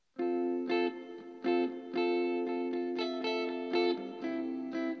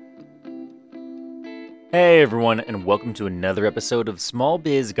Hey everyone, and welcome to another episode of Small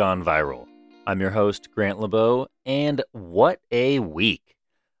Biz Gone Viral. I'm your host, Grant LeBeau, and what a week!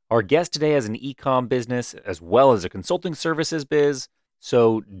 Our guest today has an e-com business as well as a consulting services biz,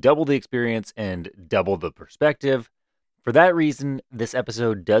 so double the experience and double the perspective. For that reason, this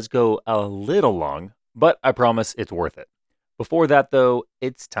episode does go a little long, but I promise it's worth it. Before that, though,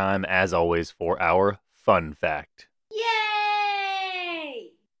 it's time, as always, for our fun fact.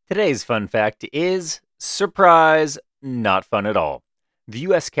 Yay! Today's fun fact is surprise, not fun at all. The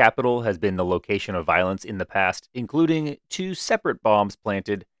U.S. Capitol has been the location of violence in the past, including 2 separate bombs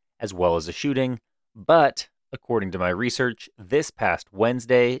planted, as well as a shooting. But, according to my research, this past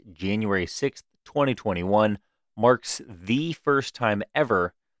Wednesday, January 6th, 2021, marks the first time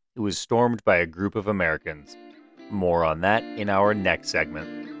ever it was stormed by a group of Americans. More on that in our next segment.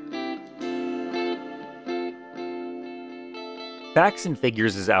 Facts and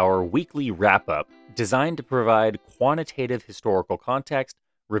Figures is our weekly wrap up designed to provide quantitative historical context,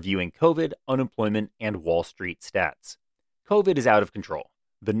 reviewing COVID, unemployment, and Wall Street stats. COVID is out of control.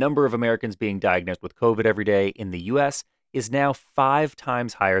 The number of Americans being diagnosed with COVID every day in the US is now 5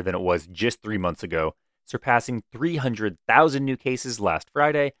 times higher than it was just 3 months ago, surpassing 300,000 new cases last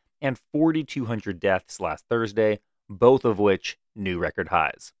Friday and 4,200 deaths last Thursday, both of which new record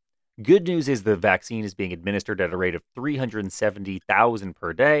highs. Good news is the vaccine is being administered at a rate of 370,000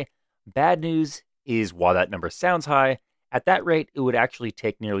 per day. Bad news is while that number sounds high, at that rate, it would actually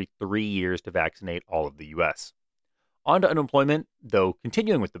take nearly 3 years to vaccinate all of the US. On to unemployment, though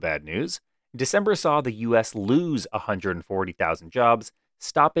continuing with the bad news, December saw the US lose 140,000 jobs,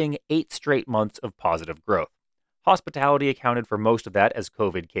 stopping 8 straight months of positive growth. Hospitality accounted for most of that as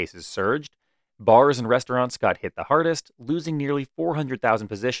COVID cases surged. Bars and restaurants got hit the hardest, losing nearly 400,000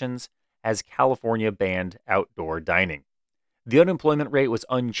 positions as California banned outdoor dining. The unemployment rate was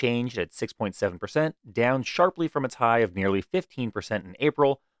unchanged at 6.7%, down sharply from its high of nearly 15% in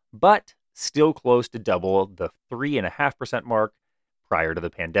April, but still close to double the 3.5% mark prior to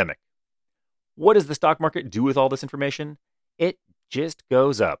the pandemic. What does the stock market do with all this information? It just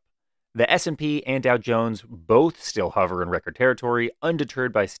goes up. The S&P and Dow Jones both still hover in record territory,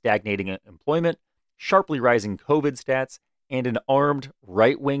 undeterred by stagnating employment, sharply rising COVID stats, and an armed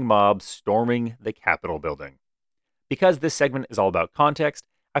right-wing mob storming the Capitol building. Because this segment is all about context,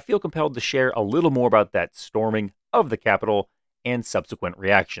 I feel compelled to share a little more about that storming of the Capitol and subsequent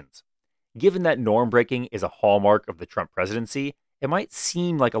reactions. Given that norm breaking is a hallmark of the Trump presidency, it might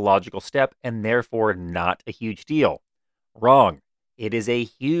seem like a logical step and therefore not a huge deal. Wrong. It is a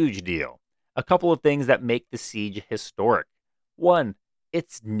huge deal. A couple of things that make the siege historic. 1,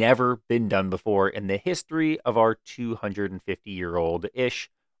 it's never been done before in the history of our 250-year-old-ish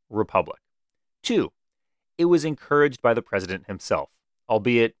republic. 2, it was encouraged by the president himself,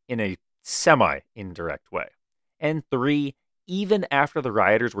 albeit in a semi-indirect way. And 3, even after the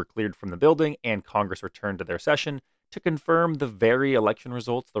rioters were cleared from the building and Congress returned to their session to confirm the very election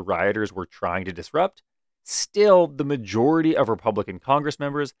results the rioters were trying to disrupt, still, the majority of Republican Congress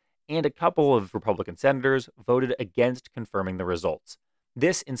members and a couple of Republican senators voted against confirming the results.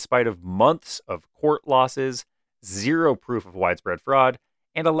 This in spite of months of court losses, zero proof of widespread fraud,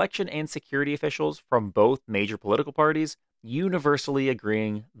 and election and security officials from both major political parties universally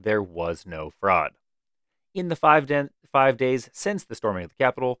agreeing there was no fraud. In the 5 days since the storming of the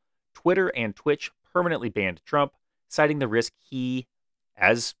Capitol, Twitter and Twitch permanently banned Trump, citing the risk he,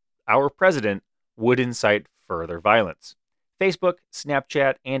 as our president, would incite further violence. Facebook,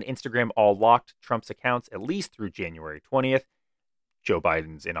 Snapchat, and Instagram all locked Trump's accounts at least through January 20th, Joe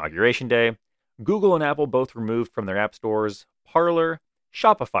Biden's inauguration day. Google and Apple both removed from their app stores Parler.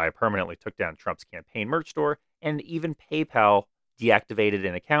 Shopify permanently took down Trump's campaign merch store, and even PayPal deactivated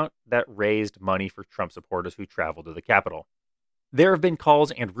an account that raised money for Trump supporters who traveled to the Capitol. There have been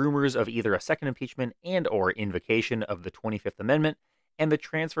calls and rumors of either a second impeachment and or invocation of the 25th Amendment and the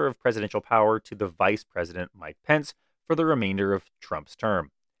transfer of presidential power to the Vice President Mike Pence for the remainder of Trump's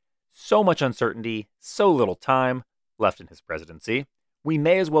term. So much uncertainty, so little time left in his presidency. We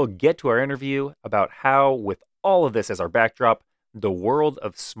may as well get to our interview about how, with all of this as our backdrop, the world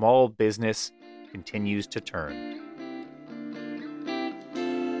of small business continues to turn.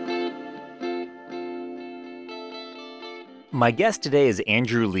 My guest today is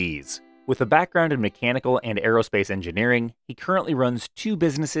Andrew Lees. With a background in mechanical and aerospace engineering, he currently runs 2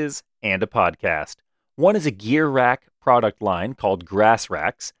 businesses and a podcast. One is a gear rack product line called Grass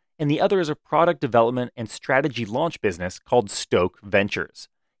Racks, and the other is a product development and strategy launch business called Stoke Ventures.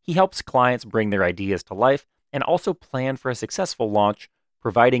 He helps clients bring their ideas to life and also plan for a successful launch,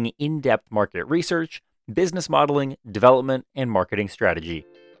 providing in-depth market research, business modeling, development, and marketing strategy.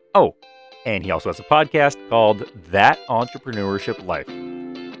 Oh, And he also has a podcast called That Entrepreneurship Life.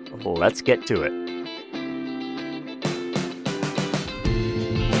 Let's get to it.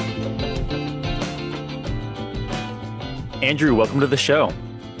 Andrew, welcome to the show.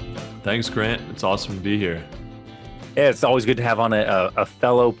 Thanks, Grant. It's awesome to be here. Yeah, it's always good to have on a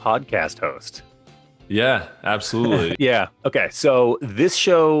fellow podcast host. Yeah, absolutely. Yeah. Okay. So this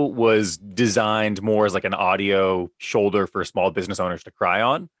show was designed more as like an audio shoulder for small business owners to cry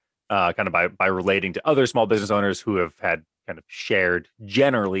on, kind of by relating to other small business owners who have had kind of shared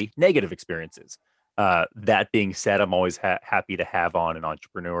generally negative experiences. That being said, I'm always happy to have on an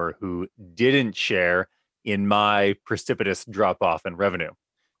entrepreneur who didn't share in my precipitous drop off in revenue.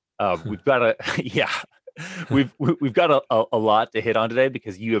 We've got we've got a lot to hit on today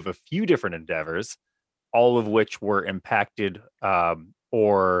because you have a few different endeavors, all of which were impacted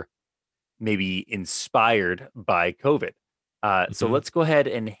or maybe inspired by COVID. So let's go ahead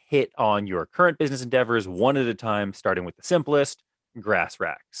and hit on your current business endeavors one at a time, starting with the simplest, Grass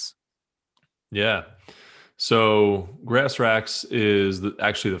Racks. Yeah. So Grass Racks is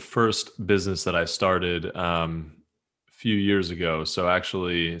actually the first business that I started a few years ago. So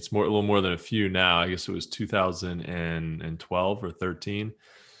actually, it's a little more than a few now. I guess it was 2012 or 13.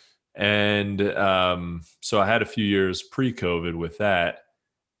 And so I had a few years pre-COVID with that.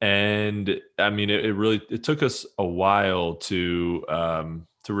 And I mean, it took us a while to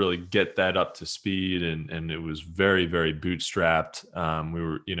really get that up to speed, and it was very, very bootstrapped. We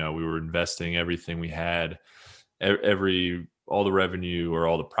were investing everything we had, all the revenue or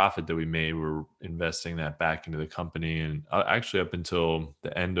all the profit that we made, we were investing that back into the company. And actually, up until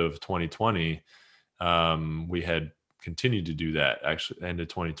the end of 2020, we had continued to do that. Actually, end of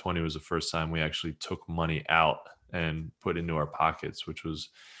 2020 was the first time we actually took money out and put into our pockets, which was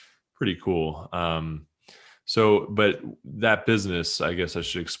pretty cool. But that business, I guess I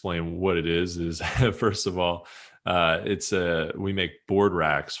should explain what it is first of all, we make board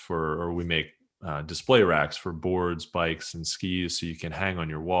racks we make display racks for boards, bikes, and skis, so you can hang on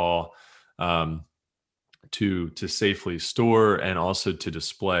your wall to safely store and also to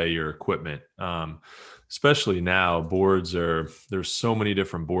display your equipment. Especially now, there's so many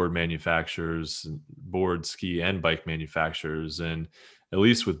different board manufacturers, board, ski, and bike manufacturers. And at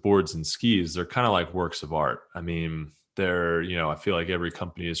least with boards and skis, they're kind of like works of art. I mean, I feel like every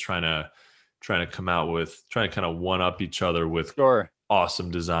company is trying to come out with, trying to kind of one up each other with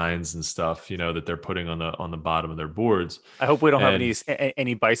awesome designs and stuff, that they're putting on the bottom of their boards. I hope we don't have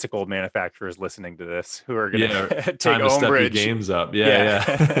any bicycle manufacturers listening to this who are going to take time to step your umbrage. games up.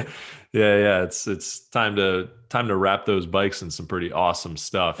 Yeah. Yeah. It's time to wrap those bikes in some pretty awesome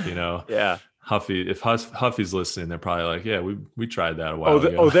stuff, Yeah. Huffy, if Huffy's listening, they're probably like, yeah, we tried that a while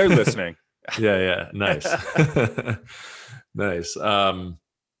ago. Oh, they're listening. Yeah. Nice. Nice.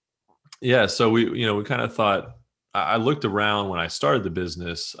 Yeah. So we kind of thought, I looked around when I started the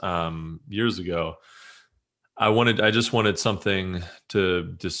business years ago. I just wanted something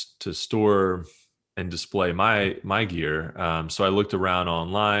to store and display my gear. So I looked around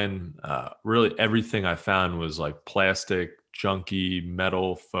online. Really, everything I found was like plastic, junky,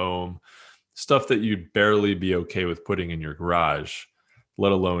 metal, foam, stuff that you'd barely be okay with putting in your garage,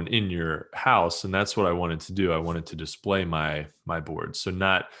 let alone in your house. And that's what I wanted to do. I wanted to display my boards.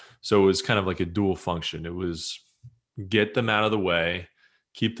 So it was kind of like a dual function. It was get them out of the way,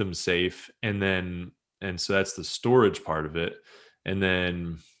 keep them safe, and so that's the storage part of it. And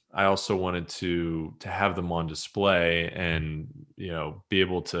then I also wanted to have them on display and be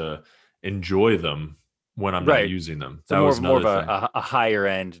able to enjoy them when I'm not using them. So that was more of a higher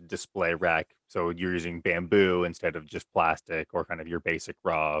end display rack. So you're using bamboo instead of just plastic or kind of your basic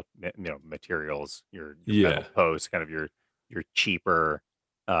raw materials, your metal posts, kind of your cheaper,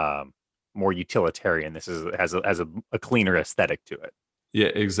 more utilitarian. This has a cleaner aesthetic to it. Yeah,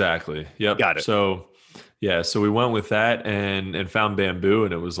 exactly. Yep. Got it. So we went with that and found bamboo,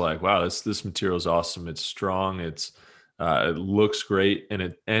 and it was like, wow, this material is awesome. It's strong. It looks great, and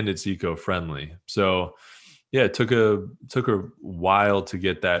it's eco-friendly. So yeah, it took a while to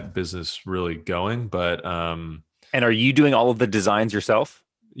get that business really going, but and are you doing all of the designs yourself?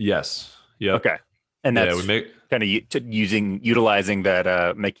 Yes. Yeah. Okay. And that's kind of utilizing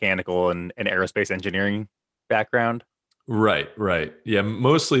that mechanical and aerospace engineering background. Right. Yeah,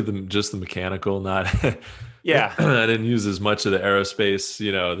 mostly just the mechanical, not. Yeah. I didn't use as much of the aerospace,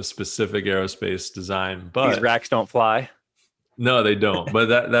 the specific aerospace design. But these racks don't fly. No, they don't. But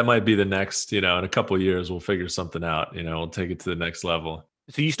that might be the next. In a couple of years, we'll figure something out. We'll take it to the next level.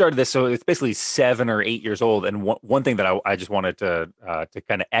 So you started this, so it's basically 7 or 8 years old. And one thing that I just wanted to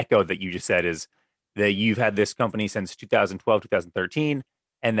kind of echo that you just said is that you've had this company since 2012, 2013.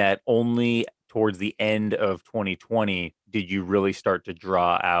 and that only towards the end of 2020 did you really start to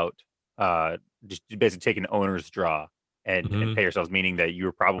draw out, just basically take an owner's draw and pay Hmm. yourselves, meaning that you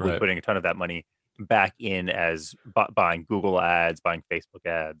were probably Right. putting a ton of that money back in as buying Google ads, buying Facebook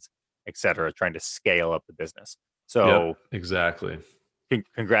ads, etc., trying to scale up the business. Yep. So Exactly.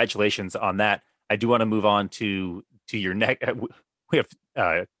 congratulations on that. I do want to move on to your next. We have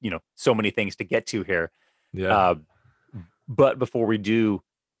so many things to get to here, Yeah. uh, but before we do,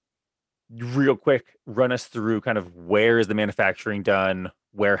 real quick, run us through kind of where is the manufacturing done,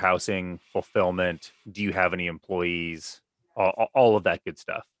 warehousing, fulfillment. Do you have any employees? All of that good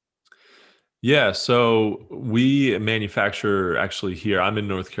stuff. Yeah, so we manufacture actually here. I'm in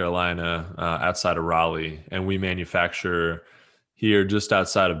North Carolina, outside of Raleigh, and we manufacture here just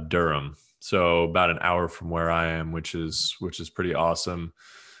outside of Durham. So about an hour from where I am, which is pretty awesome.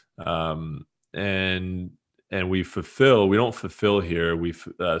 Um, and and we fulfill. We don't fulfill here. We've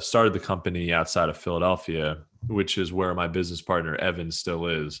started the company outside of Philadelphia, which is where my business partner Evan still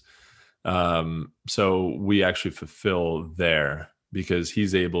is. So we actually fulfill there because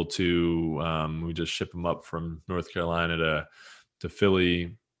he's able to. We just ship him up from North Carolina to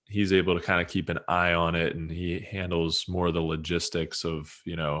Philly. He's able to kind of keep an eye on it, and he handles more of the logistics of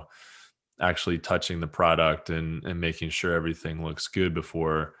actually touching the product and making sure everything looks good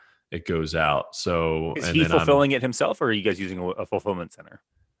before it goes out. So, Is and he then I'm fulfilling it himself, or are you guys using a fulfillment center?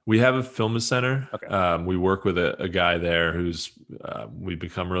 we have a fulfillment center. Okay. We work with a guy there who's we've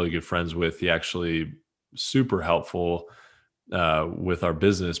become really good friends with. He actually super helpful with our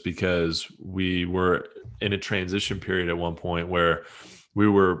business because we were in a transition period at one point where we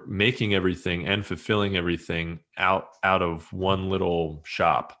were making everything and fulfilling everything out of one little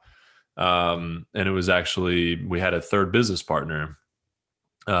shop. And it was actually we had a third business partner.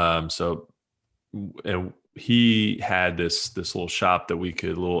 So and he had this little shop that we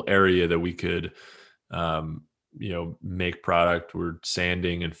could little area that we could um, make product. We're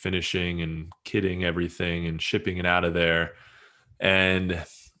sanding and finishing and kitting everything and shipping it out of there, and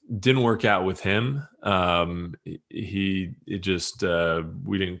didn't work out with him. He it just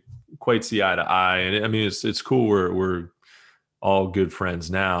we didn't quite see eye to eye, and I mean it's cool. We're all good friends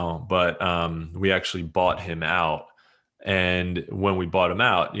now, but we actually bought him out. And when we bought him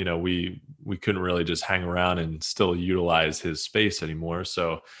out, we couldn't really just hang around and still utilize his space anymore.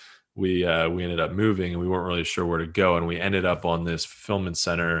 So we ended up moving, and we weren't really sure where to go. And we ended up on this fulfillment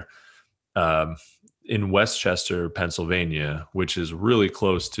center um, in Westchester, Pennsylvania, which is really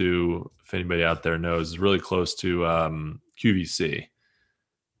close to, if anybody out there knows, is really close to QVC,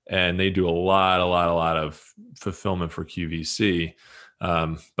 and they do a lot of fulfillment for QVC.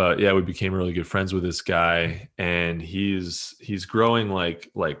 But yeah, we became really good friends with this guy, and he's growing like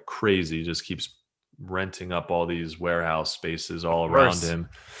crazy. Just keeps renting up all these warehouse spaces all Of around course. him.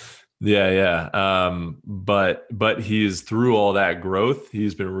 Yeah, yeah. But he's through all that growth,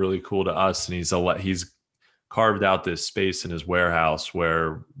 he's been really cool to us, and he's carved out this space in his warehouse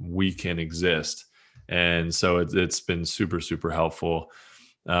where we can exist, and so it's been super helpful,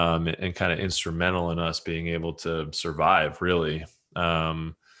 and kind of instrumental in us being able to survive, really.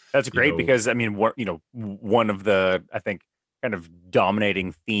 Um, That's you great know, because I mean, one of the, I think, kind of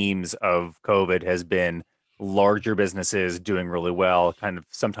dominating themes of COVID has been larger businesses doing really well, kind of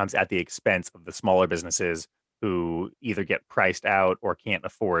sometimes at the expense of the smaller businesses who either get priced out or can't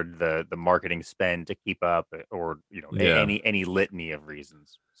afford the marketing spend to keep up, or yeah, any litany of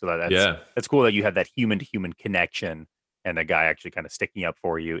reasons. So that's yeah, that's cool that you have that human to human connection and a guy actually kind of sticking up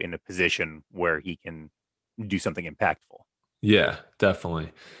for you in a position where he can do something impactful. yeah,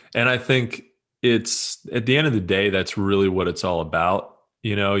 definitely. And I think it's at the end of the day, that's really what it's all about.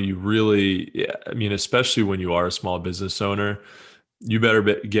 You really, yeah, I mean, especially when you are a small business owner, you better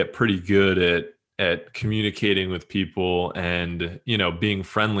get pretty good at communicating with people and being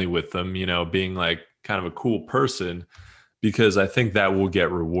friendly with them. Being like kind of a cool person, because I think that will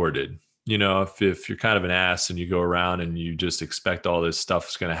get rewarded. If you're kind of an ass and you go around and you just expect all this stuff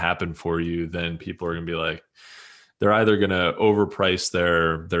is going to happen for you, then people are going to be like, they're either going to overprice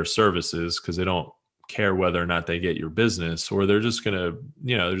their services because they don't care whether or not they get your business, or they're just going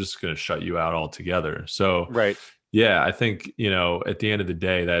to shut you out altogether. So Right. yeah, I think at the end of the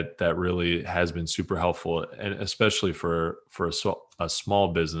day, that really has been super helpful, and especially for a small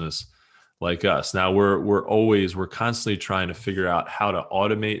business like us. Now we're constantly trying to figure out how to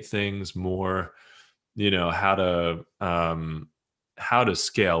automate things more, how to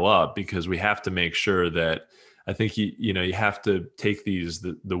scale up, because we have to make sure that I think you have to take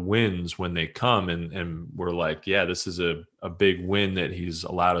the wins when they come, and we're like, yeah, this is a big win that he's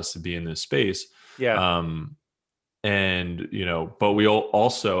allowed us to be in this space. Yeah. Um, And, but we all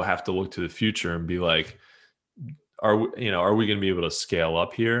also have to look to the future and be like, are we going to be able to scale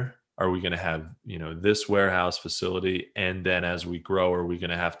up here? Are we going to have, this warehouse facility? And then as we grow, are we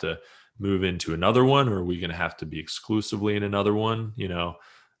going to have to move into another one, or are we going to have to be exclusively in another one?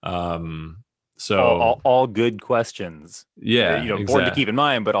 Um, so All good questions. yeah, Important to exactly. keep in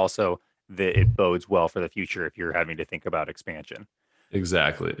mind, but also that it bodes well for the future if you're having to think about expansion.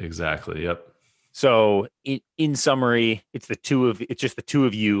 Exactly. Yep. So in summary, it's just the two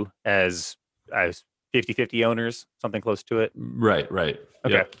of you as 50-50 owners, something close to it. Right. Okay.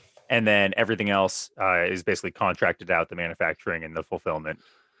 Yep. And then everything else is basically contracted out, the manufacturing and the fulfillment.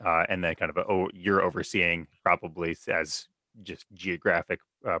 And then kind of you're overseeing, probably as just geographic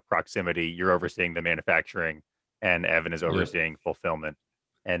proximity, you're overseeing the manufacturing, and Evan is Yep. overseeing fulfillment.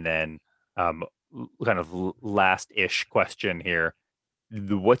 And then um, kind of last-ish question here.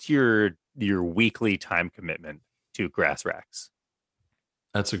 What's your weekly time commitment to Grass Racks?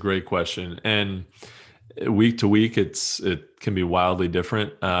 That's a great question. And week to week, it can be wildly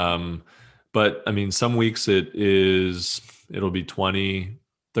different. But I mean, some weeks it'll be 20,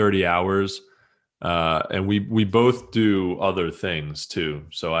 30 hours. And we both do other things too.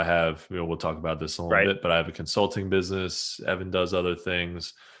 So I have, we'll talk about this in a little Right. bit, but I have a consulting business. Evan does other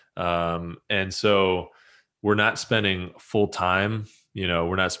things. And so we're not spending full time,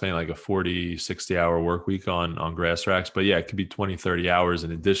 we're not spending like a 40, 60 hour work week on Grass Racks, but yeah, it could be 20, 30 hours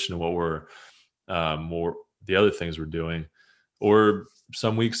in addition to what we're, more the other things we're doing. Or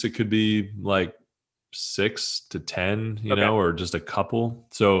some weeks it could be like 6 to 10, Okay. or just a couple.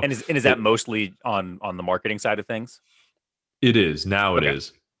 So And is that it, mostly on the marketing side of things? it is now. It Okay.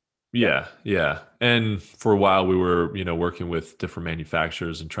 is. Yep. Yeah. And for a while we were, working with different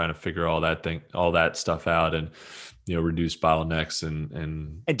manufacturers and trying to figure all that stuff out, and, reduce bottlenecks and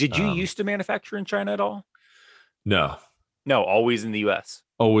And did you used to manufacture in China at all? no, No, always in the US.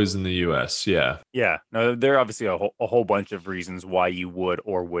 always in the US. Yeah. Yeah. No, there are obviously a whole bunch of reasons why you would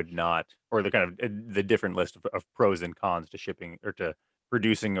or would not, or the kind of the different list of pros and cons to shipping or to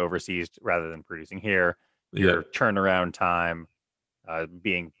producing overseas rather than producing here. Your Yep. turnaround time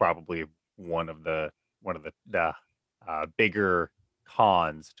being probably one of the bigger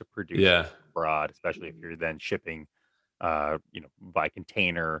cons to producing Yeah. abroad, especially if you're then shipping, by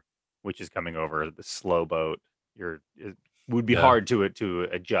container, which is coming over the slow boat. It would be Yeah. hard to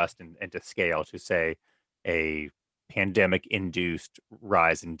adjust and to scale to, say, a pandemic induced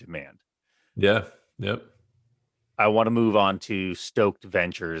rise in demand. Yeah. Yep. I want to move on to Stoked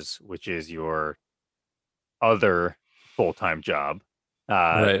Ventures, which is your other full time job.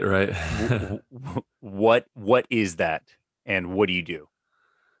 Uh, Right. what is that, and what do you do?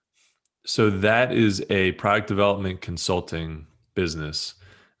 So that is a product development consulting business.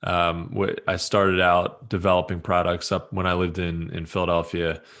 I started out developing products up when I lived in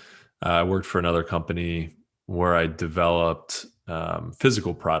Philadelphia. I worked for another company where I developed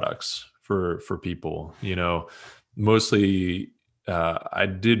physical products for people. Mostly I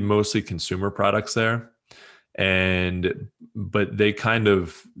did mostly consumer products there, and but they kind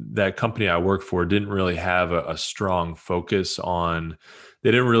of that company I worked for didn't really have a strong focus on.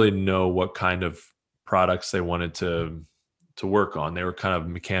 They didn't really know what kind of products they wanted to work on. They were kind of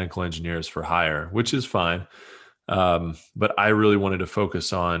mechanical engineers for hire, which is fine. But I really wanted to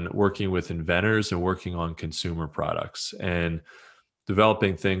focus on working with inventors and working on consumer products and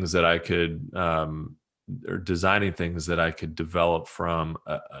developing things that I could, or designing things that I could develop from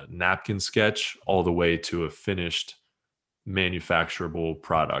a napkin sketch all the way to a finished manufacturable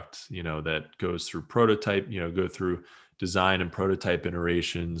product, that goes through prototype, go through design and prototype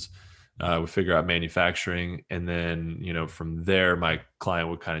iterations. We figure out manufacturing, and then, from there, my client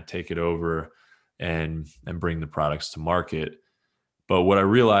would kind of take it over and bring the products to market. But what I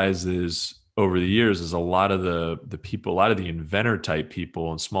realized is over the years is a lot of the people, a lot of the inventor type people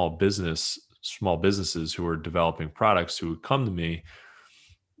and small businesses who are developing products who would come to me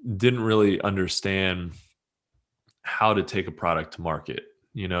didn't really understand how to take a product to market.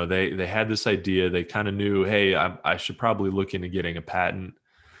 They had this idea. They kind of knew, hey, I should probably look into getting a patent.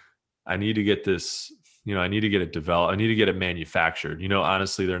 I need to get this, I need to get it developed. I need to get it manufactured.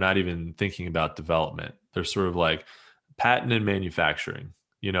 Honestly, they're not even thinking about development. They're sort of like patent and manufacturing,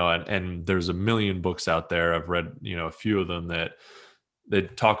 and there's a million books out there. I've read, a few of them that they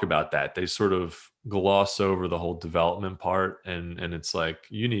talk about that. They sort of gloss over the whole development part. And it's like,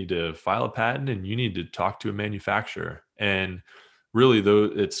 you need to file a patent and you need to talk to a manufacturer. And really, though,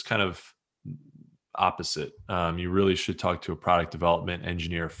 it's kind of opposite. You really should talk to a product development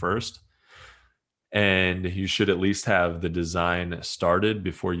engineer first, and you should at least have the design started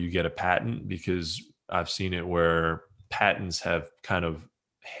before you get a patent, because I've seen it where patents have kind of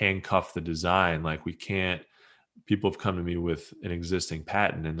handcuffed the design. Like we can't, people have come to me with an existing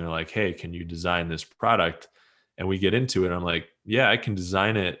patent and they're like, hey, can you design this product? And we get into it. I'm like, yeah, I can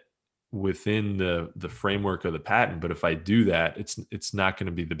design it within the framework of the patent. But if I do that, it's not going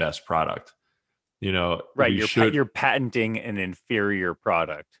to be the best product. You know, Right, we should, you're patenting an inferior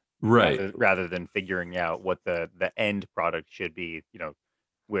product right. rather than figuring out what the end product should be,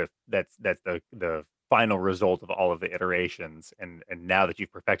 with that's the final result of all of the iterations, and now that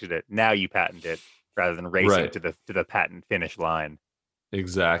you've perfected it, now you patent it rather than racing Right. to the patent finish line,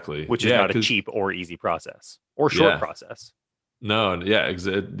 Exactly. which is Yeah. not a Cause cheap or easy process or short yeah, process. no, yeah,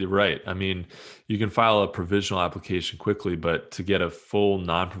 you're right. I mean, you can file a provisional application quickly, but to get a full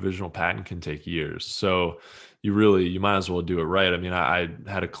non-provisional patent can take years. So you might as well do it right. I mean, I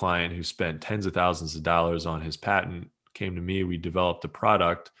had a client who spent tens of thousands of dollars on his patent, came to me, we developed a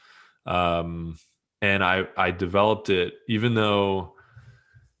product. Um, and I developed it even though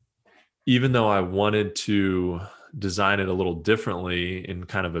I wanted to design it a little differently in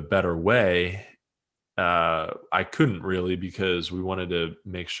kind of a better way. I couldn't really because we wanted to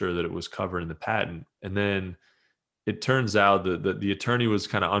make sure that it was covered in the patent. And then it turns out that the attorney was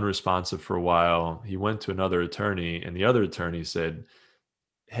kind of unresponsive for a while. He went to another attorney, and the other attorney said,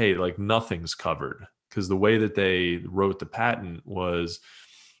 hey, like nothing's covered. Because the way that they wrote the patent was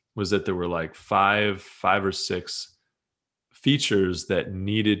that there were like five or six features that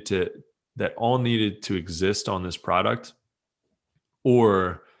all needed to exist on this product,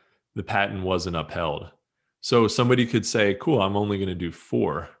 or the patent wasn't upheld. So somebody could say, cool, I'm only going to do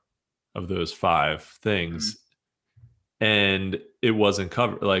four of those five Mhm. things. And it wasn't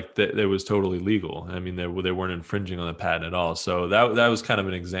covered. Like it was totally legal. I mean, they weren't infringing on the patent at all. So that was kind of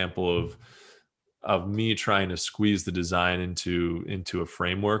an example of me trying to squeeze the design into a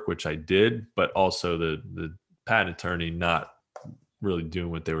framework, which I did, but also the patent attorney not really doing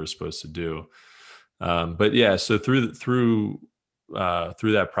what they were supposed to do. But yeah, so through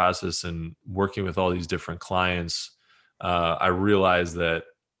that process and working with all these different clients, I realized that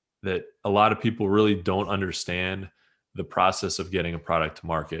a lot of people really don't understand the process of getting a product to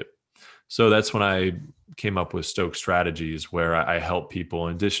market. So that's when I came up with Stoke Strategies, where I help people,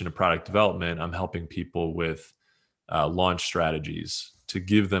 in addition to product development, I'm helping people with launch strategies to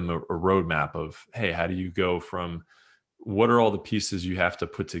give them a roadmap of, hey, how do you go from, what are all the pieces you have to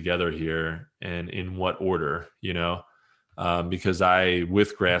put together here and in what order, because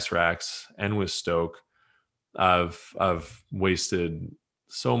with Grass Racks and with Stoke, I've wasted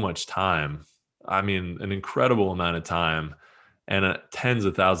so much time. I mean, an incredible amount of time and tens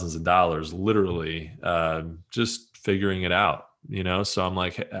of thousands of dollars, literally, just figuring it out. So I'm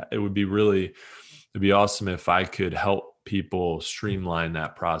like, it'd be awesome if I could help people streamline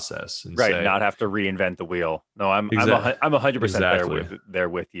that process and Right, say, not have to reinvent the wheel. No, exactly, I'm 100% exactly, there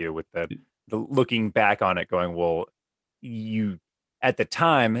with you with the looking back on it, going, well, you at the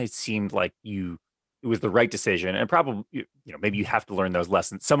time it seemed like it was the right decision, and probably maybe you have to learn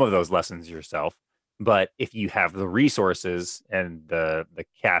some of those lessons yourself. But if you have the resources and the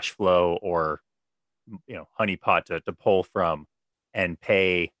cash flow, or honeypot to pull from, and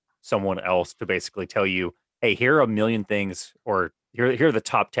pay someone else to basically tell you, hey, here are a million things, or here are the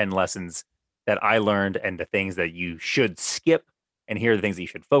top 10 lessons that I learned, and the things that you should skip, and here are the things that you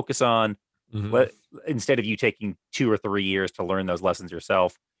should focus on. hmm Let Instead of you taking 2 or 3 years to learn those lessons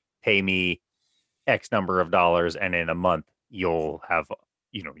yourself, pay me X number of dollars, and in a month you'll have,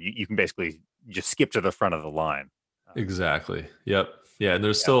 you can basically just skip to the front of the line. exactly. Yep. Yeah, and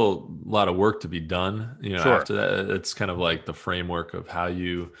there's Yeah, still a lot of work to be done. sure. After that, it's kind of like the framework of how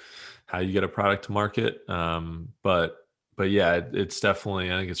you get a product to market. But yeah, it's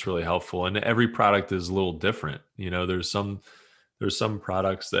definitely, I think it's really helpful. And every product is a little different. There's some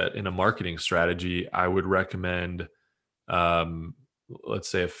products that in a marketing strategy I would recommend, um, let's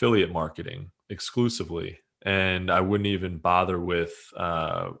say affiliate marketing exclusively, and I wouldn't even bother with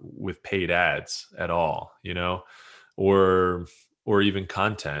paid ads at all, or or even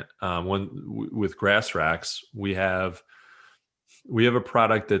content. With Grass Racks, we have a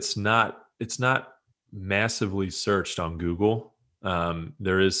product it's not massively searched on Google.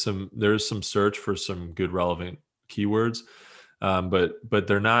 There is some search for some good relevant keywords, but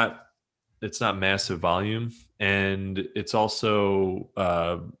it's not massive volume, and it's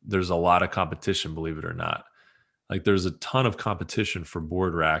also there's a lot of competition, believe it or not. Like there's a ton of competition for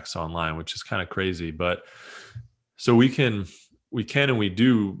board racks online, which is kind of crazy. But so we can and we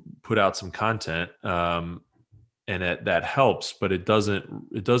do put out some content, and that helps, but it doesn't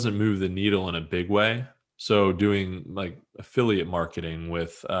move the needle in a big way. So doing like affiliate marketing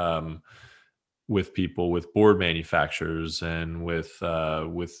with people, with board manufacturers, and with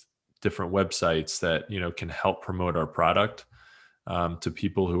different websites that can help promote our product to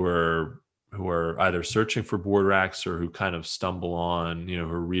people who are either searching for board racks or who kind of stumble on, who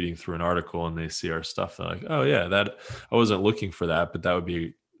are reading through an article and they see our stuff. They're like, oh yeah, that I wasn't looking for that, but that would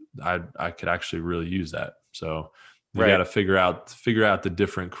be, I could actually really use that. So you got Right. to figure out the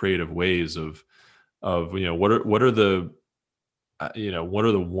different creative ways of what are the what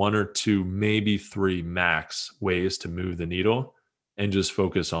are the one or two, maybe three max ways to move the needle, and just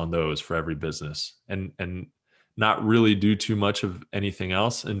focus on those for every business, and not really do too much of anything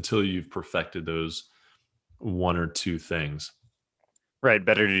else until you've perfected those one or two things. Right.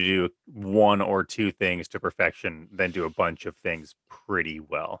 Better to do one or two things to perfection than do a bunch of things pretty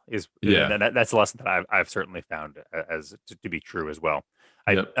well. And Yeah. that's a lesson that I've certainly found as to be true as well.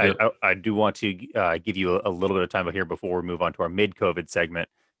 Yep. Yep. I do want to give you a little bit of time here before we move on to our mid-COVID segment,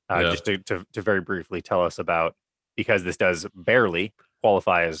 Yeah. just to very briefly tell us about, because this does barely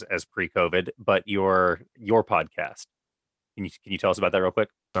qualify as pre-COVID, but your podcast. Can you tell us about that real quick?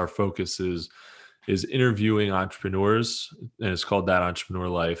 Our focus is interviewing entrepreneurs, and it's called That Entrepreneur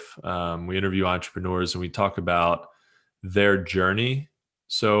Life. We interview entrepreneurs and we talk about their journey.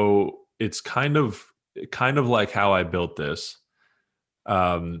 So it's kind of like how I built this.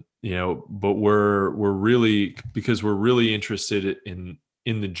 But we're really, because we're really interested in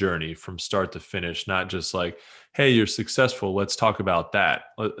the journey from start to finish, not just like, hey, you're successful, let's talk about that.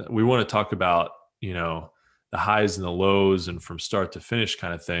 We want to talk about, the highs and the lows and from start to finish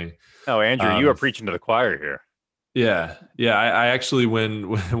kind of thing. Oh, Andrew, you are Um, preaching to the choir here. yeah, yeah. I actually,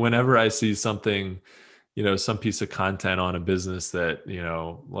 whenever I see something, some piece of content on a business that,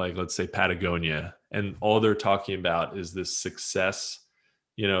 like let's say Patagonia, and all they're talking about is this success,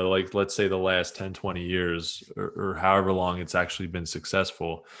 like let's say the last 10, 20 years or however long it's actually been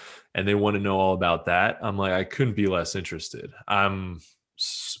successful, and they want to know all about that. I'm like, I couldn't be less interested. I'm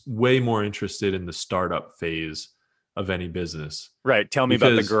way more interested in the startup phase of any business, Right. Tell me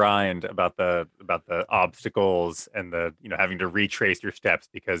about the because grind, about the obstacles and the, having to retrace your steps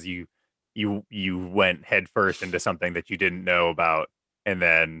because you went headfirst into something that you didn't know about, and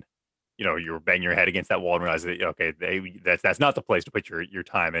then, you were banging your head against that wall and realized that, okay, that's not the place to put your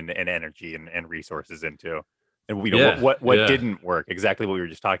time and energy and resources into. And what yeah, what yeah. didn't work, exactly what we were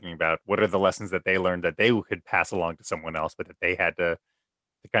just talking about. What are the lessons that they learned that they could pass along to someone else, but that they had to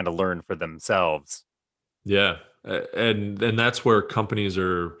kind of learn for themselves? Yeah. And that's where companies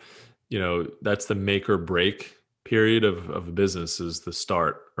are, that's the make or break period of a business, is the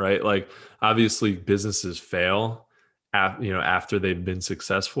start, right? Like obviously businesses fail after they've been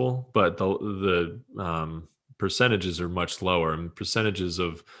successful, but the percentages are much lower, and percentages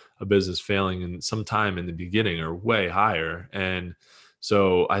of a business failing in some time in the beginning are way higher. And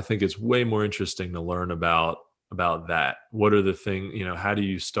so I think it's way more interesting to learn about that. What are the things, how do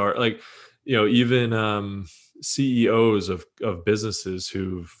you start? Like, even CEOs of businesses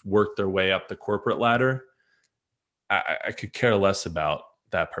who've worked their way up the corporate ladder, I could care less about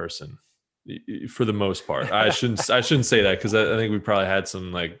that person for the most part. I shouldn't say that, because I think we probably had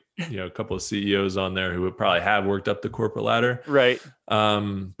some, like, a couple of CEOs on there who would probably have worked up the corporate ladder. Right.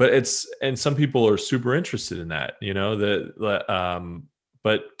 And some people are super interested in that,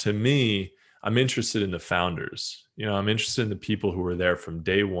 but to me, I'm interested in the founders. I'm interested in the people who were there from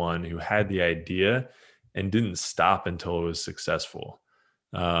day one, who had the idea and didn't stop until it was successful.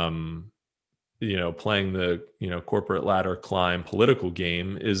 Um, Playing the, corporate ladder climb political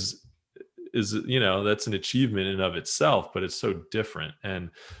game is that's an achievement in and of itself, but it's so different. And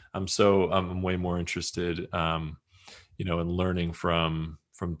I'm way more interested, in learning from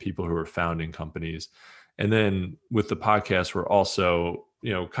people who are founding companies. And then with the podcast, we're also,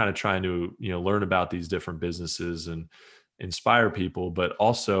 kind of trying to, learn about these different businesses and inspire people, but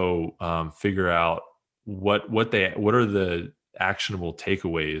also figure out what are the actionable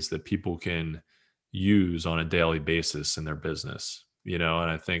takeaways that people can use on a daily basis in their business. And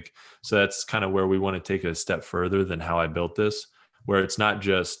I think, so that's kind of where we want to take it a step further than how I built this, where it's not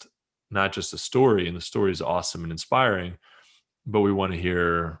just a story, and the story is awesome and inspiring, but we want to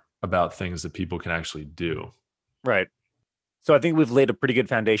hear about things that people can actually do. Right. So I think we've laid a pretty good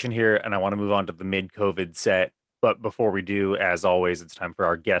foundation here, and I want to move on to the mid-COVID set. But before we do, as always, it's time for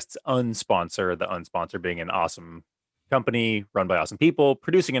our guests unsponsor. The unsponsor being an awesome company run by awesome people,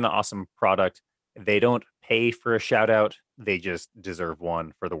 producing an awesome product. They don't pay for a shout out; they just deserve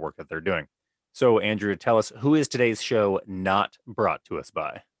one for the work that they're doing. So, Andrew, tell us, who is today's show not brought to us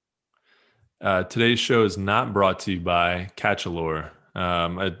by? Today's show is not brought to you by Catchalore,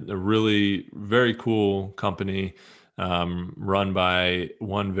 a really very cool company. run by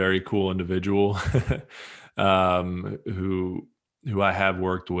one very cool individual who I have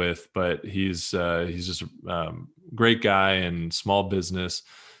worked with, but he's just a great guy and small business.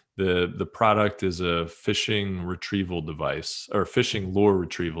 The product is a fishing retrieval device or fishing lure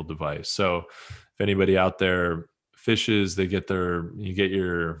retrieval device. So if anybody out there fishes, you get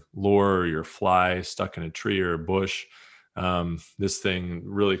your lure or your fly stuck in a tree or a bush. This thing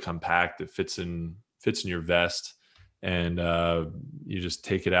really compact. It fits in your vest, and you just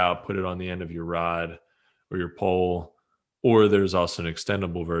take it out, put it on the end of your rod or your pole. Or there's also an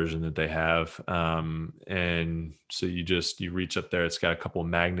extendable version that they have, and so you reach up there. It's got a couple of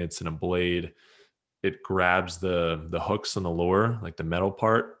magnets and a blade. It grabs the hooks on the lure, like the metal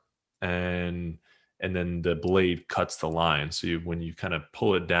part, and then the blade cuts the line. So when you kind of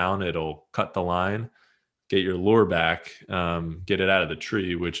pull it down, it'll cut the line, get your lure back, get it out of the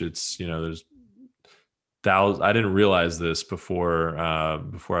tree. Which there's thousands. I didn't realize this before I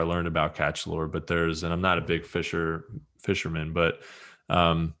learned about catch lure, but and I'm not a big fisherman, but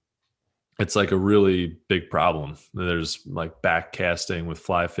it's like a really big problem. There's like back casting with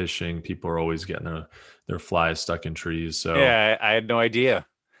fly fishing. People are always getting their flies stuck in trees. So Yeah, I had no idea.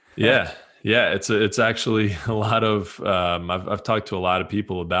 yeah, yeah, it's actually a lot of I've talked to a lot of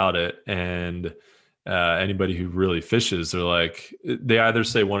people about it, and anybody who really fishes, they either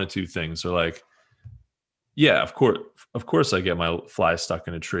say one of two things. They're like, yeah, of course I get my fly stuck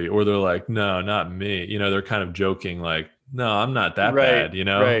in a tree. Or they're like, no, not me. They're kind of joking, like, no, I'm not that Right, bad,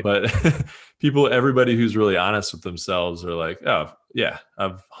 right. but everybody who's really honest with themselves are like, oh yeah,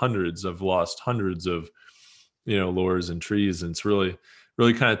 I've lost hundreds of, lures and trees. And it's really,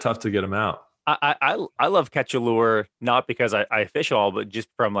 really kind of tough to get them out. I love catch a lure, not because I fish all, but just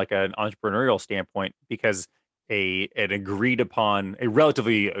from like an entrepreneurial standpoint, because a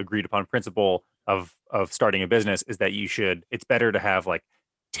relatively agreed upon principle of starting a business is that it's better to have like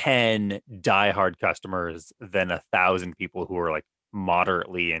 10 diehard customers than 1,000 people who are like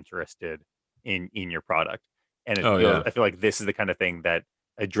moderately interested in your product. And Oh yeah. I feel like this is the kind of thing that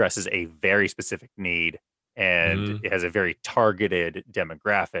addresses a very specific need, and Hmm. it has a very targeted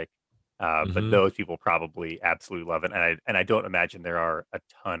demographic. But Hmm. those people probably absolutely love it, and I don't imagine there are a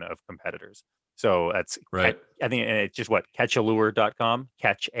ton of competitors. So Right. I think, and it's just what, catchalure.com,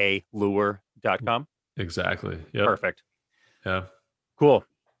 catchalure.com. Exactly. Yep. Perfect. Yeah. Cool.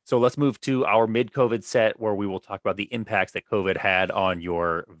 So let's move to our mid-COVID set, where we will talk about the impacts that COVID had on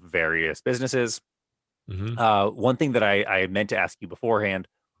your various businesses. Hmm. One thing that I meant to ask you beforehand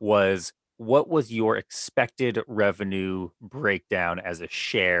was, what was your expected revenue breakdown as a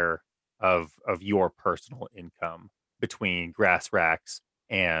share of your personal income between Grass Racks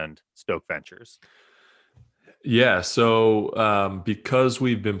and Stoke Ventures? Yeah. So because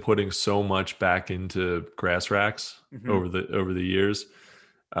we've been putting so much back into grass racks Hmm. over the years,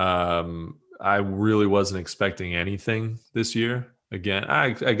 I really wasn't expecting anything this year. Again,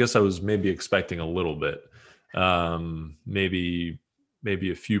 I guess I was maybe expecting a little bit, maybe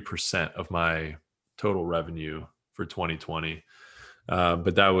a few percent of my total revenue for 2020.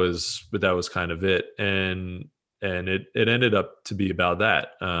 But that was kind of it, and it ended up to be about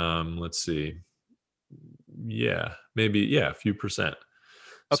that. Let's see, yeah, a few percent.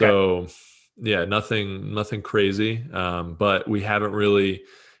 Okay. So yeah, nothing crazy. But we haven't really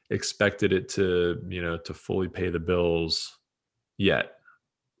expected it to fully pay the bills yet.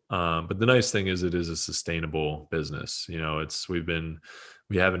 But the nice thing is it is a sustainable business.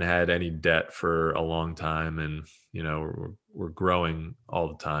 We haven't had any debt for a long time, and we're growing all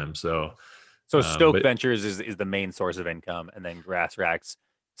the time. So, So Stoke but Ventures is the main source of income, and then Grass Racks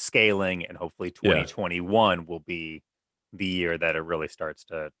scaling, and hopefully yeah, 2021 will be the year that it really starts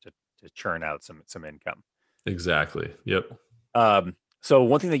to churn out some income. exactly. Yep. So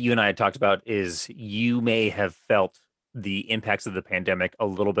one thing that you and I had talked about is you may have felt the impacts of the pandemic a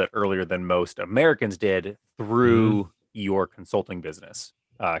little bit earlier than most Americans did Hmm. through your consulting business.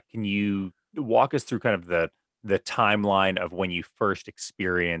 Can you walk us through kind of the timeline of when you first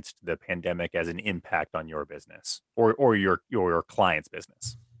experienced the pandemic as an impact on your business or your client's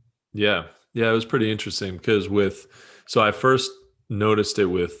business? Yeah. Yeah. It was pretty interesting because so I first noticed it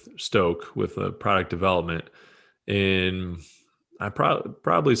with Stoke with product development in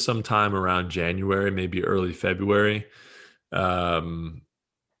probably sometime around January, maybe early February. Um,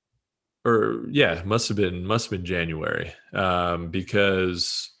 or yeah, must have been January.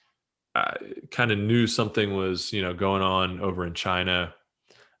 Because I kind of knew something was, going on over in China.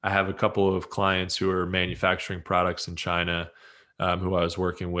 I have a couple of clients who are manufacturing products in China, who I was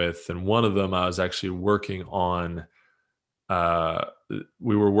working with, and one of them I was actually working on uh,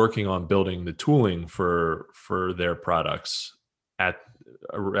 we were working on building the tooling for their products. At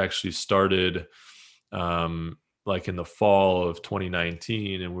Actually started like in the fall of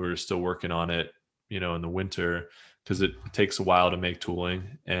 2019, and we were still working on it, in the winter, because it takes a while to make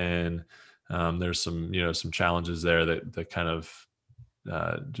tooling, and there's some challenges there that kind of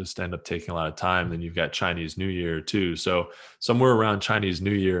just end up taking a lot of time. Then you've got Chinese New Year too. So somewhere around Chinese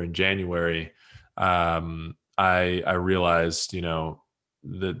New Year in January, I realized,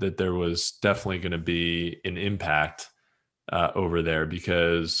 that there was definitely going to be an impact over there,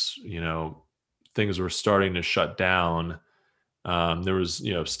 because things were starting to shut down. There was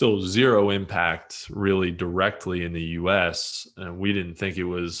still zero impact really directly in the U.S., and we didn't think it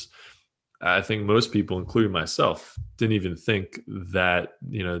was. I think most people, including myself, didn't even think that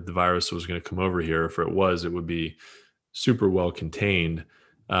the virus was going to come over here. If it was, it would be super well contained.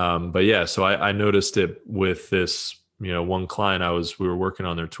 But yeah, so I noticed it with this one client. We were working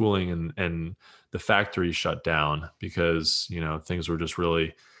on their tooling, and the factory shut down because things were just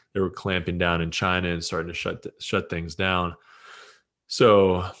really, they were clamping down in China and starting to shut things down.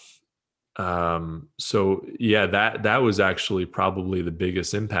 So so yeah, that was actually probably the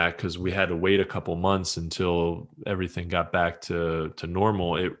biggest impact, because we had to wait a couple months until everything got back to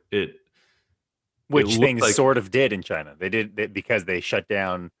normal. It Which looked things like, sort of did in China. They did because they shut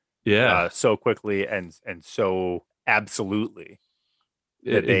down yeah, so quickly and so absolutely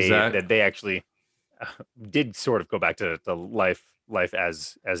that exact, they actually did sort of go back to life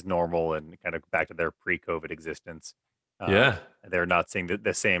as normal and kind of back to their pre-COVID existence. yeah, They're not seeing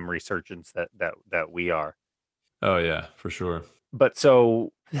the same resurgence that we are. oh yeah, for sure. But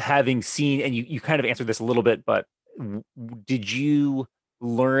so having seen, and you kind of answered this a little bit, but did you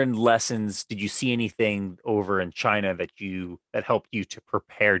learn lessons? Did you see anything over in China that helped you to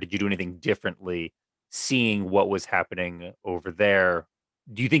prepare? Did you do anything differently seeing what was happening over there?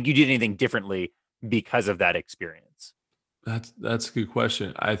 Do you think you did anything differently because of that experience? That's a good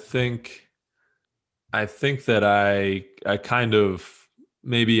question. I think that I kind of,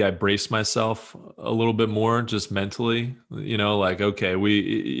 maybe I brace myself a little bit more just mentally, like, okay,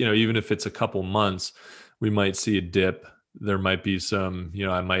 even if it's a couple months, we might see a dip. There might be some,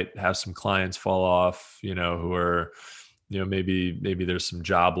 I might have some clients fall off, who are, maybe there's some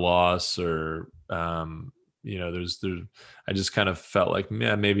job loss, or, there's, I just kind of felt like,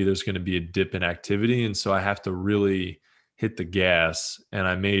 man, maybe there's going to be a dip in activity. And so I have to really hit the gas. And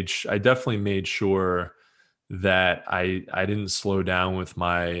I definitely made sure that I didn't slow down with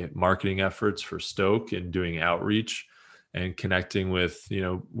my marketing efforts for Stoke, and doing outreach and connecting with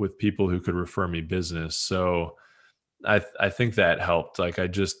people who could refer me business. So I think that helped. Like, I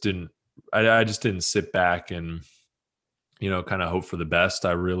just didn't sit back and kind of hope for the best.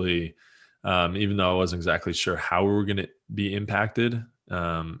 I really, even though I wasn't exactly sure how we were going to be impacted,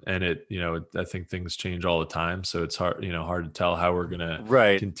 and I think things change all the time, so it's hard to tell how we're going to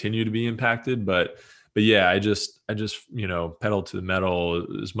Right. continue to be impacted. But yeah, I just pedaled to the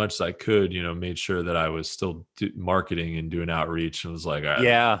metal as much as I could. Made sure that I was still marketing and doing outreach, and was like, all right,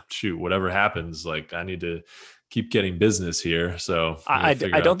 Yeah. shoot, whatever happens, like, I need to keep getting business here. So we got to I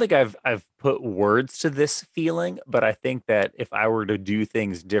figure don't out. think I've put words to this feeling, but I think that if I were to do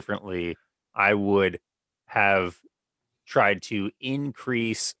things differently, I would have tried to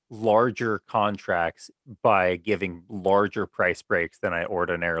increase larger contracts by giving larger price breaks than I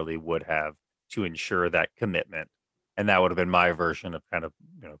ordinarily would have to ensure that commitment. And that would have been my version of kind of,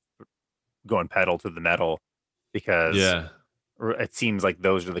 going pedal to the metal because Yeah, it seems like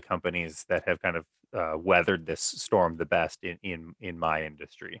those are the companies that have kind of weathered this storm the best in my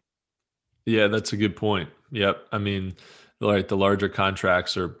industry. yeah, that's a good point. Yep. I mean, like, the larger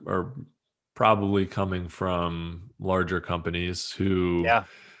contracts are probably coming from larger companies Yeah,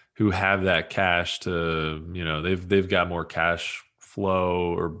 who have that cash to, they've got more cash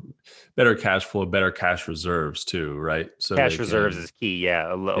flow, or better cash flow, better cash reserves too, right? So they cash reserves can, is key.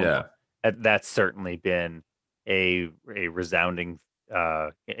 Yeah, yeah, that's certainly been a resounding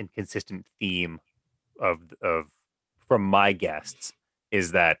and consistent theme of from my guests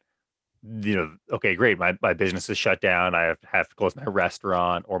is that okay, great, my business is shut down, have to close my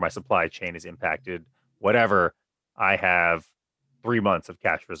restaurant or my supply chain is impacted, whatever. I have 3 months of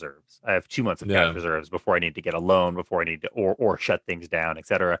cash reserves. I have 2 months of cash yeah, reserves before I need to get a loan, before I need to or shut things down,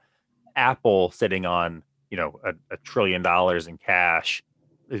 etc. Apple sitting on $1 trillion in cash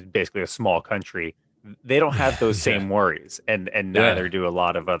is basically a small country. They don't have those yeah, same worries, and yeah. neither do a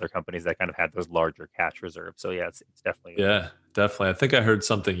lot of other companies that kind of have those larger cash reserves. So yeah, it's definitely Yeah, definitely. I think I heard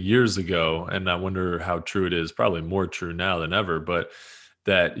something years ago, and I wonder how true it is. Probably more true now than ever, but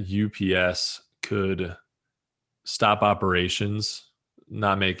that UPS could stop operations,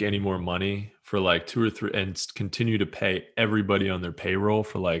 not make any more money for like 2 or 3, and continue to pay everybody on their payroll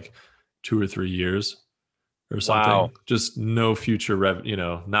for like 2 or 3 years or something. Wow. Just no future not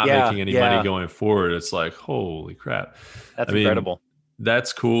Yeah, making any money yeah, going forward. It's like, holy crap. I that's mean, incredible.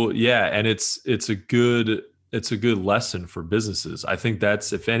 that's cool. Yeah, and it's a good lesson for businesses. I think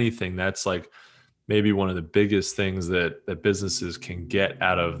that's, if anything, that's like maybe one of the biggest things that businesses can get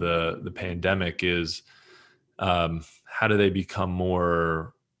out of the pandemic is, how do they become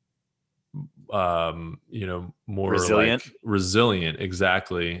more, more Resilient. like resilient,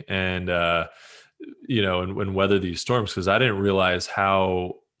 exactly, and and weather these storms, because I didn't realize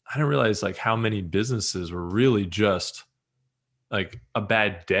like how many businesses were really just like a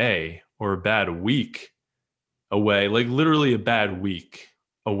bad day or a bad week away, like literally a bad week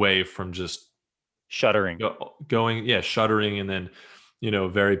away from just Shuddering. going, yeah, shuttering, and then,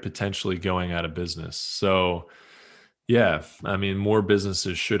 very potentially going out of business. So, yeah, I mean, more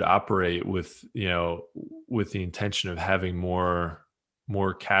businesses should operate with the intention of having more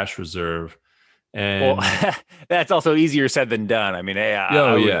cash reserve. Well, And that's also easier said than done. I mean, hey, oh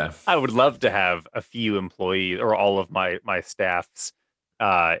I would yeah, I would love to have a few employees or all of my staff's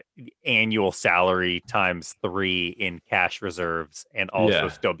uh, annual salary times three in cash reserves, and also yeah,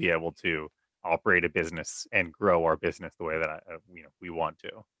 still be able to operate a business and grow our business the way that we want to.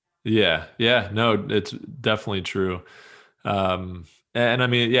 yeah. No, it's definitely true. And I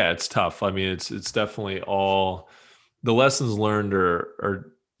mean, yeah, it's tough. I mean, it's definitely all the lessons learned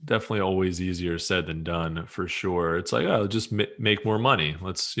are definitely always easier said than done, for sure. It's like, oh, just make more money. Right.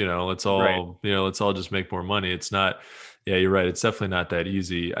 Let's all just make more money. It's not. Yeah, you're right. It's definitely not that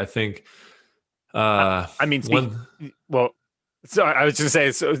easy. I think I, I mean, speak one. well. So I was just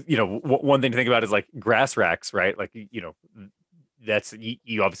saying. So one thing to think about is like grass racks, right? Like that's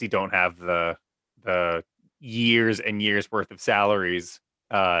you obviously don't have the years and years worth of salaries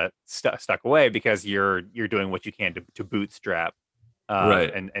stuck away because you're doing what you can to bootstrap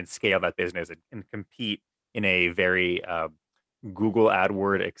Right. and scale that business and compete in a very Google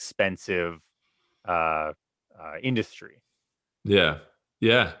AdWord expensive uh, industry. Yeah.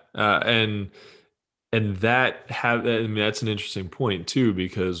 Yeah. And I mean, that's an interesting point too,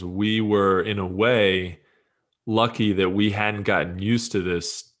 because we were in a way lucky that we hadn't gotten used to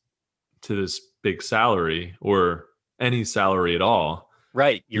this big salary or any salary at all,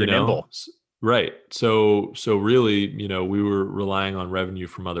 Right, you you're know? nimble. Right. So really, we were relying on revenue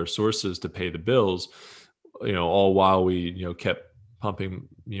from other sources to pay the bills, all while we, kept pumping,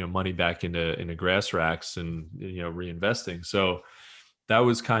 money back into grass racks and, reinvesting. So that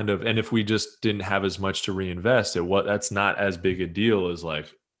was kind of, and if we just didn't have as much to reinvest, that's not as big a deal as like,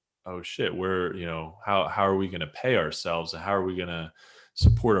 oh shit, we're, how are we going to pay ourselves, and how are we going to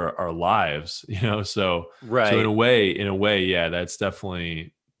support our lives, so Right. in a way, yeah, that's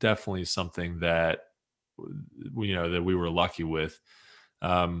definitely something that that we were lucky with.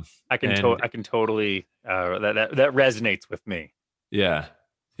 And I can totally that resonates with me. yeah,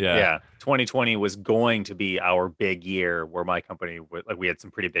 yeah, Yeah, 2020 was going to be our big year where my company would like we had some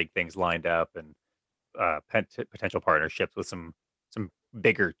pretty big things lined up and potential partnerships with some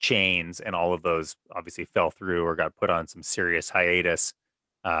bigger chains, and all of those obviously fell through or got put on some serious hiatus.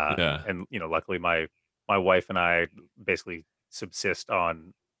 yeah, And luckily my wife and I basically subsist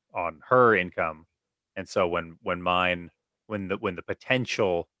on her income, and so when the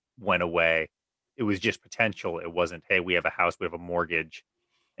potential went away, it was just potential. It wasn't, hey, we have a house, we have a mortgage,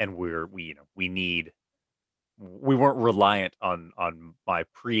 and we weren't reliant on my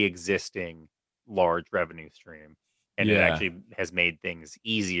pre-existing large revenue stream, and it yeah, actually has made things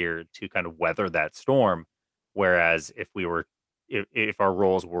easier to kind of weather that storm. Whereas if our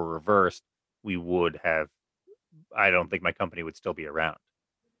roles were reversed, we would have I don't think my company would still be around.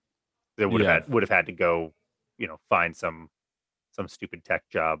 They yeah, would have had to go, find some stupid tech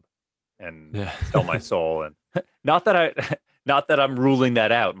job and yeah. sell my soul. And not that I not that I'm ruling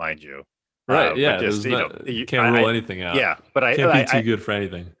that out, mind you. Right, But yeah, just, you can't rule anything out. yeah, but Can't be too good for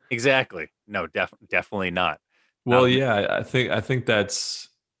anything. exactly. No, definitely not. Well, Um, yeah, I think that's,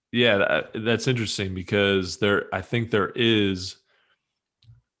 yeah, that's interesting, because I think there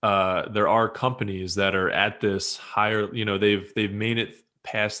are companies that are at this higher, they've made it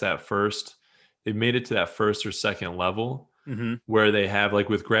past that first, they've made it to that first or second level, mhm. where they have, like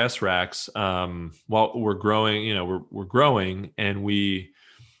with grass racks, while we're growing, we're growing, and the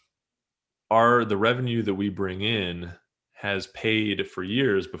revenue that we bring in has paid for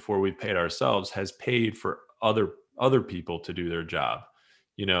years before we paid ourselves, has paid for other people to do their job,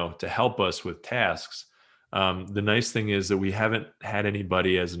 to help us with tasks. The nice thing is that we haven't had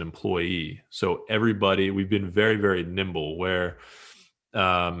anybody as an employee. So everybody, we've been very, very nimble where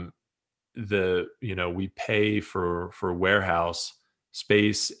um, we pay for warehouse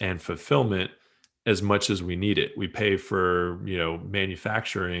space and fulfillment as much as we need it. We pay for,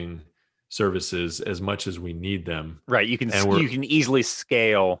 manufacturing services as much as we need them. Right. And we're You can easily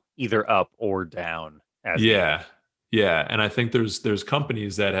scale either up or down as needed. Yeah. Yeah, and I think there's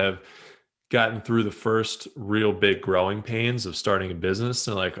companies that have gotten through the first real big growing pains of starting a business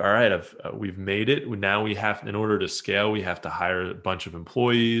and like, all right, we've made it. Now we have, in order to scale, we have to hire a bunch of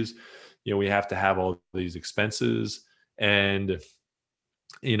employees. We have to have all these expenses, and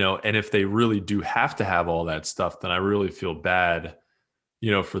and if they really do have to have all that stuff, then I really feel bad,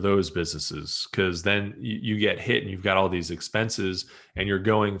 for those businesses, because then you get hit and you've got all these expenses and you're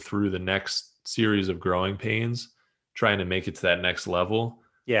going through the next series of growing pains trying to make it to that next level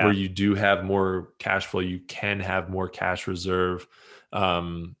where Yeah. you do have more cash flow. You can have more cash reserve,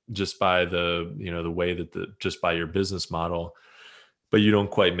 just by the way that just by your business model, but you don't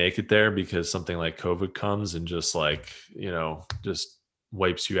quite make it there because something like COVID comes and just like, just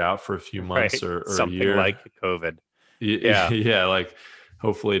wipes you out for a few months Right. or a Something year. like COVID. Yeah. Yeah, like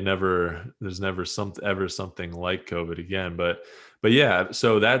hopefully there's never ever something like COVID again. But yeah,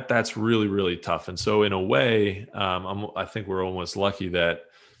 so that's really, really tough. And so in a way, I think we're almost lucky that,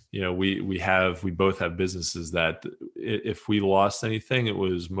 we both have businesses that if we lost anything, it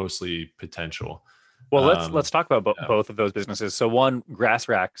was mostly potential. Well, let's Um, talk about yeah. both of those businesses. So one, Grass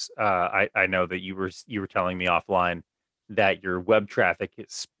Racks. I know that you were telling me offline that your web traffic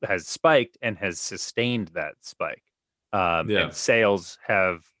has spiked and has sustained that spike, Yeah. and sales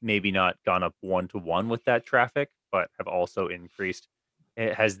have maybe not gone up one to one with that traffic, but have also increased.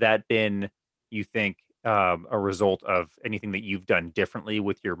 Has that been, you think, a result of anything that you've done differently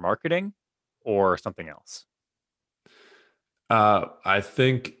with your marketing, or something else? I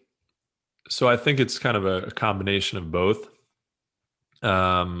think so. I think it's kind of a combination of both.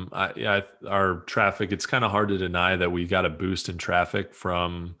 Our traffic, it's kind of hard to deny that we got a boost in traffic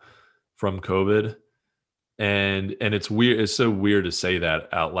from COVID. And it's weird, it's so weird to say that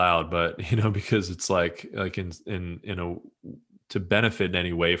out loud, but because it's like in a to benefit in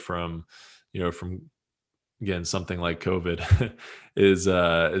any way from again something like COVID is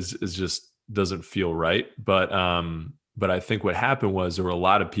just doesn't feel right. But I think what happened was there were a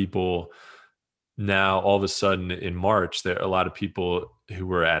lot of people. Now all of a sudden in March, there are a lot of people who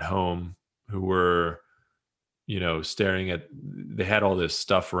were at home, who were, staring at, they had all this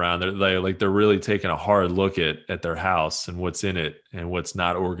stuff around. They're really taking a hard look at their house and what's in it and what's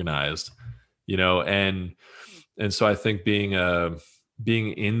not organized, and so I think being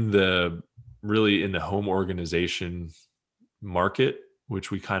in the really in the home organization market, which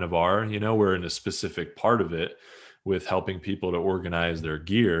we kind of are, we're in a specific part of it with helping people to organize their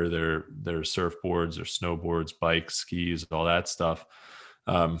gear, their surfboards, their snowboards, bikes, skis, all that stuff.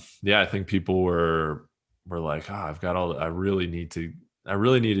 Yeah, I think people were like, oh, I've got all. I really need to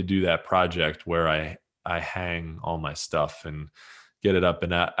do that project where I hang all my stuff and get it up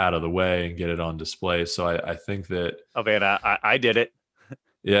and out of the way and get it on display. So I think that Oh man, I did it.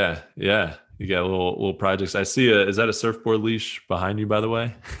 yeah, yeah. You got little projects. I see is that a surfboard leash behind you, by the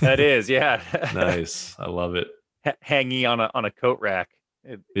way? That is, yeah. Nice. I love it. Hanging on a coat rack.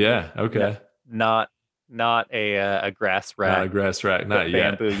 Yeah. N- Okay. not not a grass Not rack, a grass rack. Not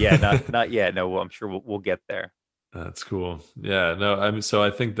yet. bamboo. Yeah, not yet. No, well, I'm sure we'll get there. That's cool. Yeah. No, I mean, so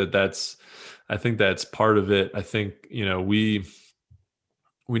I think I think that's part of it. I think, we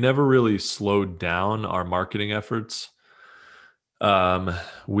never really slowed down our marketing efforts.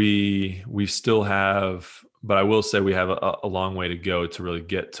 We still have, but I will say we have a long way to go to really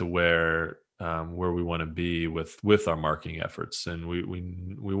get to where we want to be with our marketing efforts, and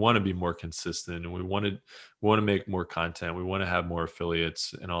we want to be more consistent, and we want to make more content. We want to have more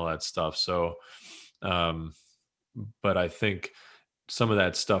affiliates and all that stuff. So, um, but I think some of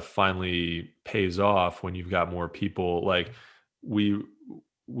that stuff finally pays off when you've got more people. Like we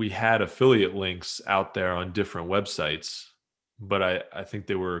we had affiliate links out there on different websites, but I think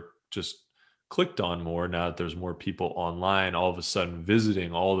they were just clicked on more now that there's more people online all of a sudden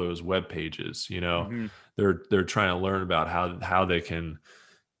visiting all those web pages. Hmm. They're trying to learn about how they can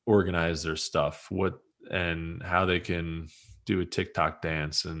organize their stuff, what and how they can do a TikTok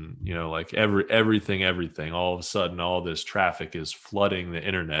dance, and like everything. All of a sudden, all this traffic is flooding the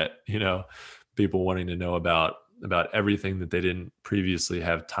internet. People wanting to know about everything that they didn't previously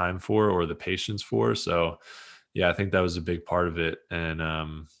have time for or the patience for. So, yeah, I think that was a big part of it, and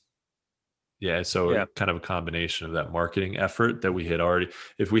Yeah, so Yeah. kind of a combination of that marketing effort that we had already,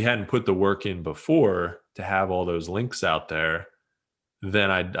 if we hadn't put the work in before to have all those links out there,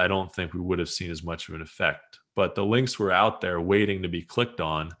 then I don't think we would have seen as much of an effect. But the links were out there waiting to be clicked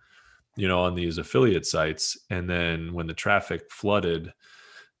on, on these affiliate sites, and then when the traffic flooded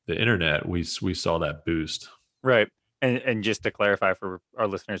the internet, we saw that boost. Right. And just to clarify for our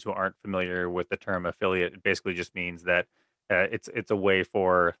listeners who aren't familiar with the term affiliate, it basically just means that it's a way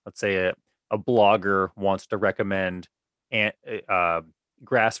for, let's say, a blogger wants to recommend and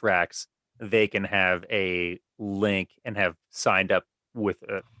grass racks. They can have a link and have signed up with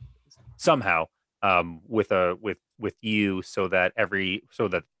somehow with you, so that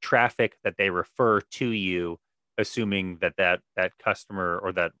traffic that they refer to you, assuming that customer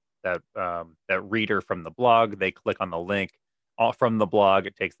or that reader from the blog, they click on the link from the blog,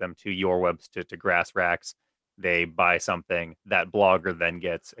 it takes them to your to Grass Racks. They buy something, that blogger then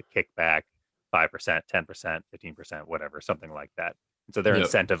gets a kickback, 5%, 10%, 15%, whatever, something like that. And so they're Yep.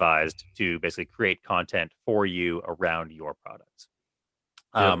 incentivized to basically create content for you around your products.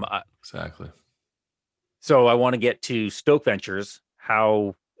 Yep. Um, I, Exactly. so I want to get to Stoke Ventures,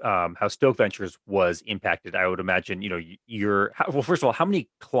 how Stoke Ventures was impacted. I would imagine, well, first of all, how many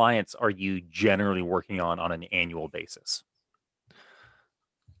clients are you generally working on an annual basis?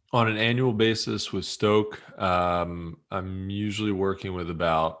 On an annual basis with Stoke, I'm usually working with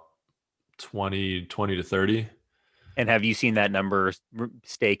about 20 to 30. And have you seen that number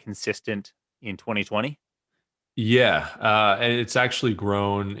stay consistent in 2020? Yeah, and it's actually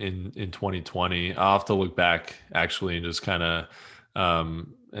grown in 2020. I'll have to look back actually and just kind of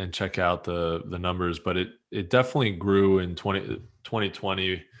and check out the numbers, but it definitely grew in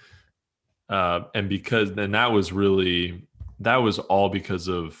 2020. And because then that was all because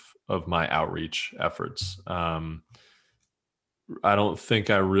of my outreach efforts. I don't think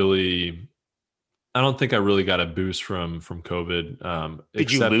I really I don't think I really got a boost from COVID,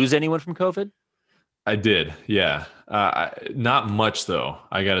 Did you except lose anyone from COVID? I did, yeah. Not much though.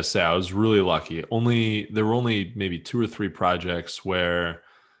 I gotta say, I was really lucky. There were only maybe two or three projects where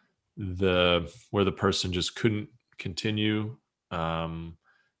the person just couldn't continue. Um,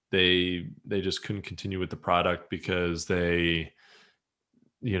 they just couldn't continue with the product because they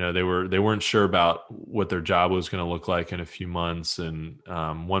weren't sure about what their job was going to look like in a few months, and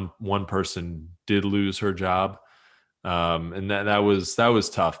one person did lose her job, and that was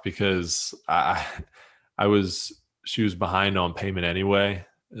tough because I was she was behind on payment anyway.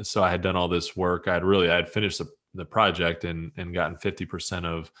 So I had done all this work. I had finished the project and gotten 50%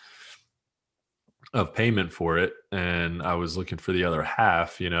 of payment for it, and I was looking for the other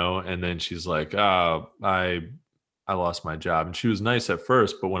half, and then she's like, "Oh, I lost my job." And she was nice at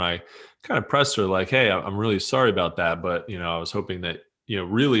first, but when I kind of pressed her like, "Hey, I'm really sorry about that, but I was hoping that,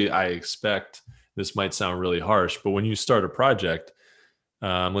 really I expect this might sound really harsh, but when you start a project,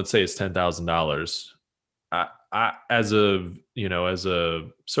 let's say it's $10,000. As a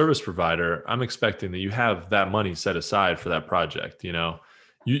service provider, I'm expecting that you have that money set aside for that project.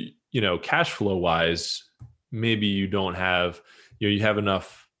 Cash flow wise, maybe you don't have, you have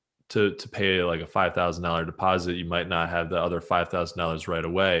enough to pay like a $5,000 deposit. You might not have the other $5,000 right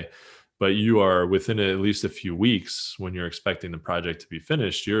away, but you are within at least a few weeks when you're expecting the project to be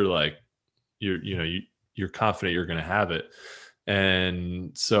finished. You're like, you're confident you're going to have it.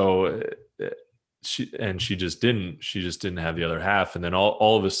 And so she just didn't have the other half. And then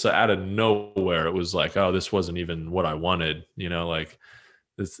all of a sudden, out of nowhere, it was like, oh, this wasn't even what I wanted, like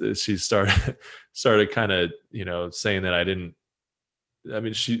she started kind of, saying that I didn't. I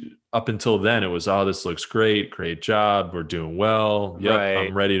mean, she up until then it was, oh, this looks great job, we're doing well, yep, Right.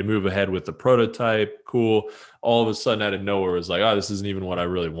 I'm ready to move ahead with the prototype, cool. All of a sudden, out of nowhere, it was like, oh, this isn't even what I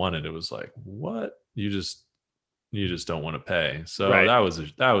really wanted. It was like, what? You just don't want to pay. So Right. that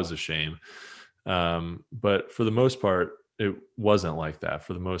was a shame. But for the most part, it wasn't like that.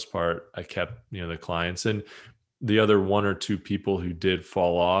 For the most part, I kept, the clients, and the other one or two people who did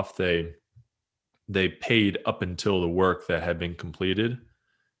fall off, they paid up until the work that had been completed.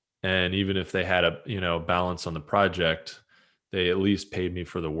 And even if they had a, balance on the project, they at least paid me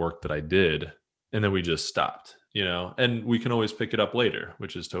for the work that I did. And then we just stopped, and we can always pick it up later,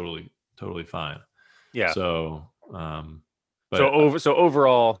 which is totally fine. Yeah. So, but So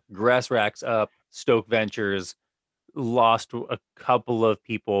overall, Grass Racks up, Stoke Ventures lost a couple of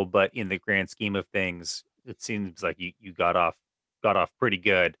people, but in the grand scheme of things, it seems like you got off pretty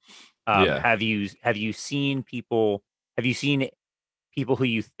good. yeah. Have you seen people who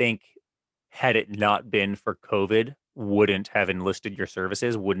you think, had it not been for COVID, wouldn't have enlisted your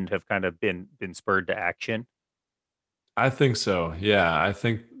services, wouldn't have kind of been spurred to action? I think so. Yeah, I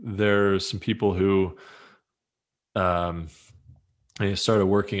think there's some people who um, they started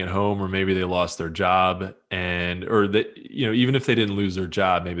working at home, or maybe they lost their job, and or that even if they didn't lose their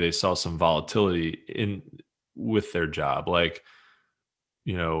job, maybe they saw some volatility in with their job, like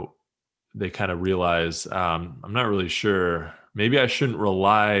you know they kind of realize I'm not really sure. Maybe I shouldn't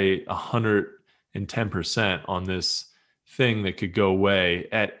rely 110% on this thing that could go away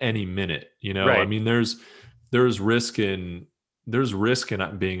at any minute. I Right. mean, there's risk in there's risk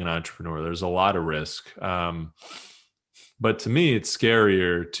in being an entrepreneur. There's a lot of risk. But to me, it's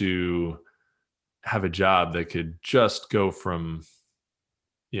scarier to have a job that could just go from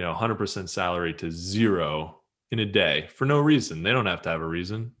 100% salary to zero in a day for no reason. They don't have to have a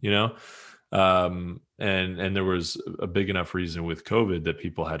reason. And there was a big enough reason with COVID that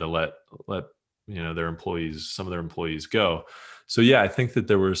people had to let their employees, some of their employees, go. So yeah, I think that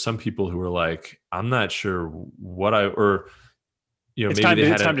there were some people who were like, I'm not sure what I or It's maybe time they to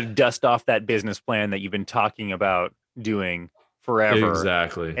had it's time a to dust off that business plan that you've been talking about doing forever,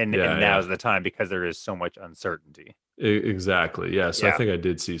 exactly. and Yeah, now's yeah. the time because there is so much uncertainty. Exactly. Yeah. So I Yeah. think I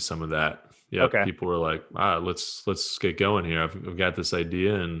did see some of that. Yep. Okay. People were like, let's get going here. I've got this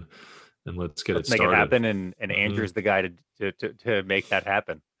idea and let's get it Let's make it started. happen, and Hmm. Andrew's the guy to make that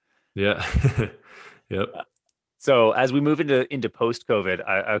happen. Yeah. Yep. So as we move into post COVID,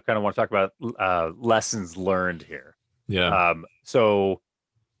 I kind of want to talk about lessons learned here. Yeah. So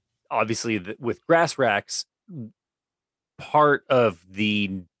obviously with grass racks, part of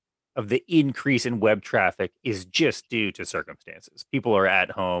the increase in web traffic is just due to circumstances. People are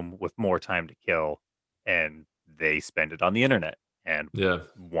at home with more time to kill, and they spend it on the internet and Yeah.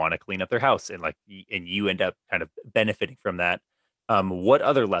 want to clean up their house, and and you end up kind of benefiting from that. What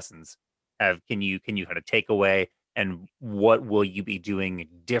other lessons can you kind of take away, and what will you be doing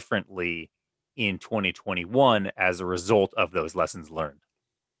differently in 2021 as a result of those lessons learned?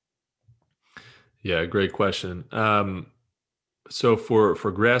 Yeah. Great question. So for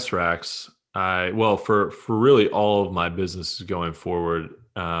grass racks, for really all of my businesses going forward,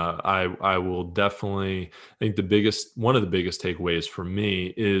 I will definitely, I think one of the biggest takeaways for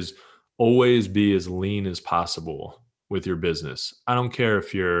me is always be as lean as possible with your business. I don't care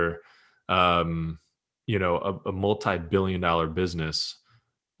if you're um, a multi-billion dollar business.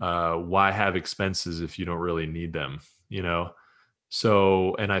 Why have expenses if you don't really need them? You know,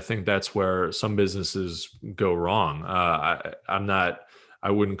 so, and I think that's where some businesses go wrong. I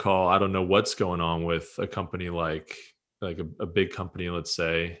wouldn't call, I don't know what's going on with a company like a big company, let's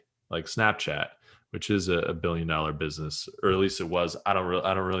say like Snapchat, which is a billion dollar business, or at least it was. I don't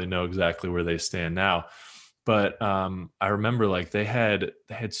really know exactly where they stand now. But I remember like they had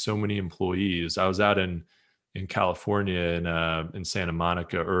so many employees. I was out in California in Santa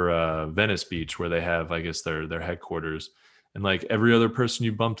Monica or Venice Beach, where they have, I guess, their headquarters, and like every other person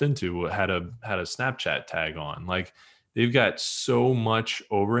you bumped into had a Snapchat tag on. Like they've got so much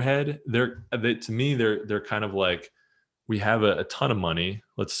overhead. To me they're kind of like, we have a ton of money,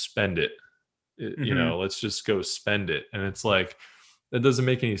 let's spend it. Hmm. Let's just go spend it. And it's like, that doesn't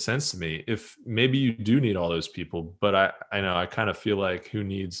make any sense to me. If maybe you do need all those people, but I know I kind of feel like, who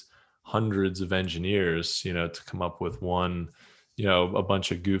needs hundreds of engineers, to come up with one, a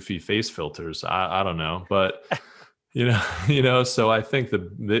bunch of goofy face filters. I don't know, but so I think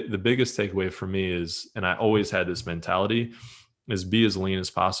the biggest takeaway for me is, and I always had this mentality, is be as lean as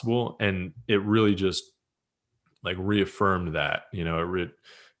possible. And it really just like reaffirmed that,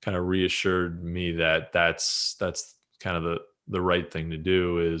 kind of reassured me that that's kind of the right thing to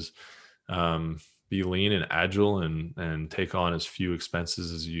do, is um, be lean and agile, and take on as few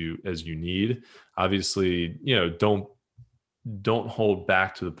expenses as you need. Obviously, don't hold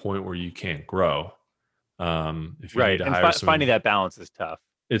back to the point where you can't grow. If you need Right, to and hire finding someone, that balance is tough.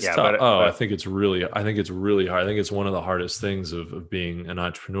 it's Yeah, tough. but Oh, I but think it's really hard. I think it's one of the hardest things of being an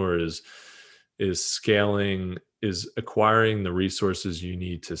entrepreneur is scaling, is acquiring the resources you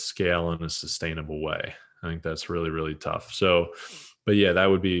need to scale in a sustainable way. I think that's really, really tough. So, but yeah, that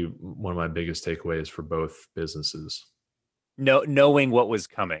would be one of my biggest takeaways for both businesses. knowing what was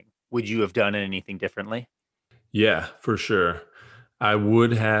coming, would you have done anything differently? Yeah, for sure. I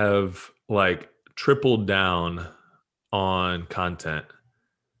would have like tripled down on content.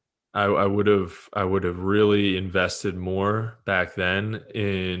 I would have really invested more back then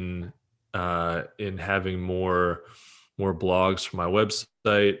in having more blogs for my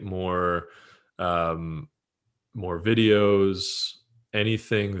website, um, more videos,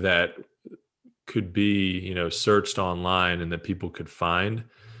 anything that could be searched online and that people could find,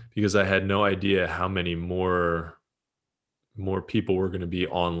 because I had no idea how many more more people were going to be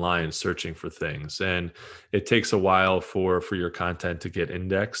online searching for things, and it takes a while for your content to get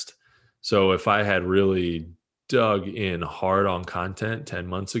indexed. So if I had really dug in hard on content 10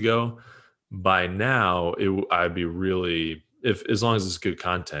 months ago, by now I'd be really, if as long as it's good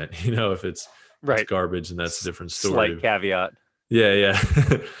content, if it's Right. garbage, and that's a different Slight story. caveat. Yeah.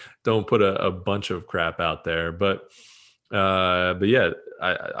 Don't put a bunch of crap out there. But yeah,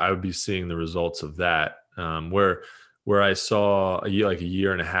 I would be seeing the results of that. Where I saw like a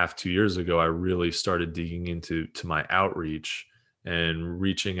year and a half, 2 years ago, I really started digging into my outreach and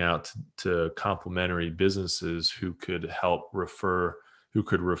reaching out to complementary businesses who could refer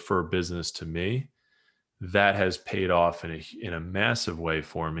business to me. That has paid off in a massive way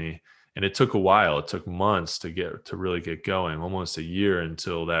for me. And it took a while. It took months to really get going, almost a year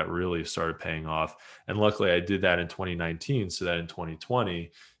until that really started paying off. And luckily I did that in 2019, so that in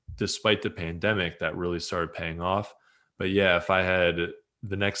 2020, despite the pandemic, that really started paying off. But yeah, if I had,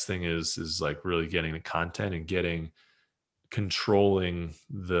 the next thing is like really getting the content and controlling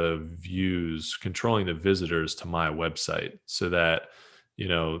the views, controlling the visitors to my website, so that, you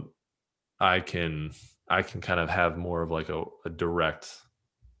know, I can kind of have more of like a direct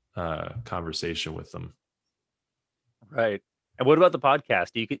conversation with them. Right. And what about the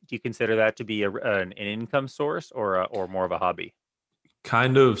podcast? Do you consider that to be an income source or more of a hobby?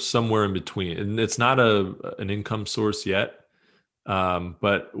 Kind of somewhere in between, and it's not an income source yet,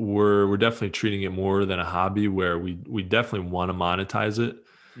 but we're definitely treating it more than a hobby, where we definitely want to monetize it,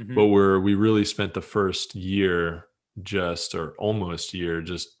 Hmm. but we really spent the first year, just or almost year,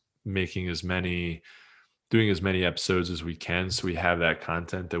 just making doing as many episodes as we can, so we have that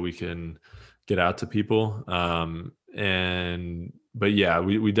content that we can get out to people. And but yeah,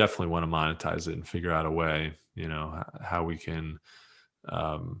 we definitely want to monetize it and figure out a way, how we can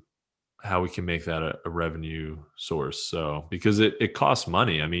um, make that a revenue source. So, because it costs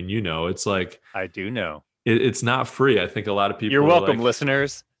money. I mean, it's like, I do know. it's not free. I think a lot of You're people are welcome, like,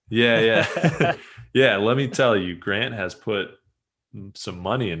 listeners. yeah. Yeah, let me tell you, Grant has put some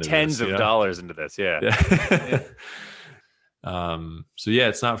money into Tens this. of dollars into this. Yeah. Yeah. So yeah,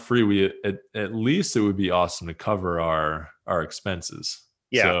 it's not free. We at least it would be awesome to cover our expenses.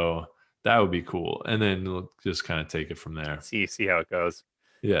 Yeah. So that would be cool, and then we'll just kind of take it from there. See how it goes.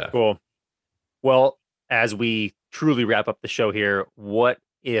 Yeah. Cool. Well, as we truly wrap up the show here, what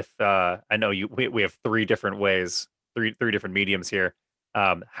if I know we have three different ways, three different mediums here.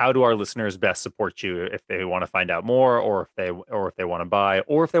 How do our listeners best support you if they want to find out more, or if they want to buy,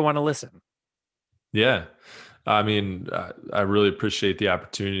 or if they want to listen? Yeah. I mean, I really appreciate the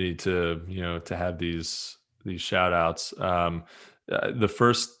opportunity to have these shout outs. The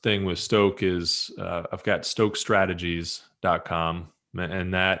first thing with Stoke is I've got stokestrategies.com,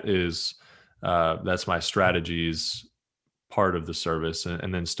 and that's my strategies part of the service.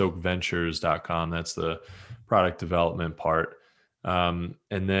 And then stokeventures.com, that's the product development part. And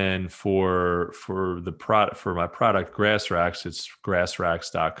then for my product GrassRacks, it's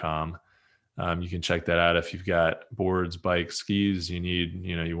grassracks.com. You can check that out if you've got boards, bikes, skis.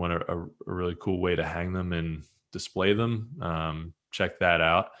 You want a really cool way to hang them and display them. Check that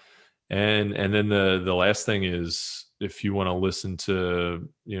out. And then the last thing is, if you want to listen to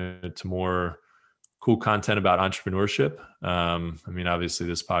to more cool content about entrepreneurship. I mean, obviously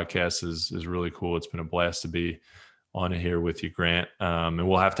this podcast is really cool. It's been a blast to be on here with you, Grant. And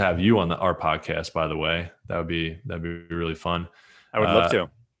we'll have to have you on our podcast, by the way. That'd be really fun. I would love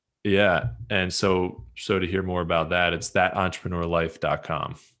to. Yeah. And so to hear more about that, it's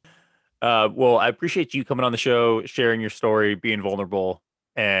thatentrepreneurlife.com. Well, I appreciate you coming on the show, sharing your story, being vulnerable,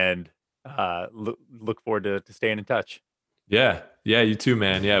 and look forward to staying in touch. Yeah. Yeah. You too,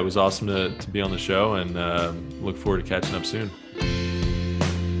 man. Yeah. It was awesome to be on the show, and look forward to catching up soon.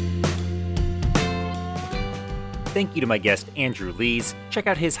 Thank you to my guest, Andrew Lees. Check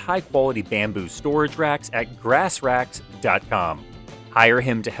out his high-quality bamboo storage racks at grassracks.com. Hire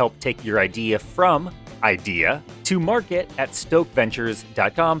him to help take your idea from idea to market at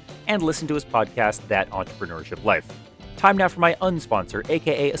stokeventures.com, and listen to his podcast, That Entrepreneurship Life. Time now for my unsponsor,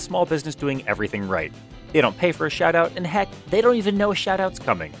 aka a small business doing everything right. They don't pay for a shout-out, and heck, they don't even know a shout-out's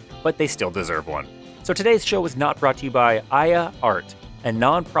coming, but they still deserve one. So today's show is not brought to you by Aya Art, a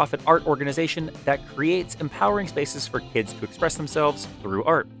nonprofit art organization that creates empowering spaces for kids to express themselves through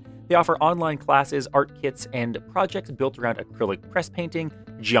art. They offer online classes, art kits, and projects built around acrylic press painting,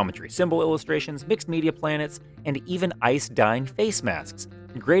 geometry symbol illustrations, mixed media planets, and even ice dyeing face masks.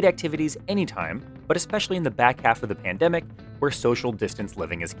 Great activities anytime, but especially in the back half of the pandemic, where social distance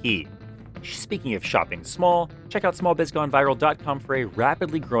living is key. Speaking of shopping small, check out smallbizgoneviral.com for a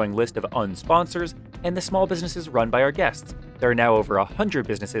rapidly growing list of unsponsors, and the small businesses run by our guests. There are now over 100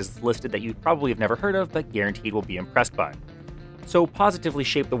 businesses listed that you probably have never heard of, but guaranteed will be impressed by. So positively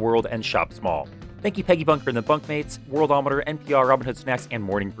shape the world and shop small. Thank you, Peggy Bunker and the Bunkmates, Worldometer, NPR, Robin Hood Snacks, and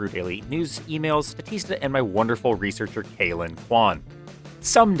Morning Brew Daily News, emails, Statista, and my wonderful researcher, Kaylin Kwan.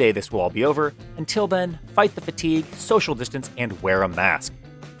 Someday this will all be over. Until then, fight the fatigue, social distance, and wear a mask.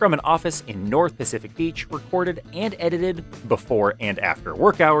 From an office in North Pacific Beach, recorded and edited before and after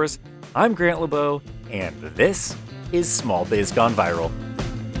work hours, I'm Grant LeBeau, and this is Small Biz Gone Viral.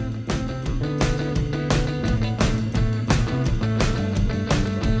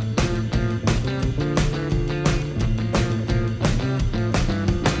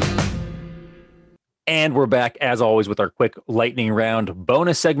 And we're back, as always, with our quick lightning round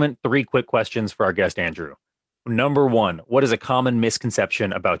bonus segment. 3 quick questions for our guest, Andrew. Number 1, what is a common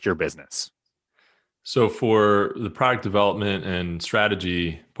misconception about your business? So for the product development and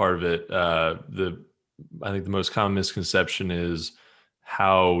strategy part of it, I think the most common misconception is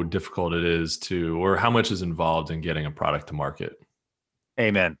how difficult it is or how much is involved in getting a product to market.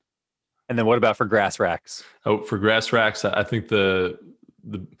 Amen. And then what about for Grass Racks? Oh, for Grass Racks, I think the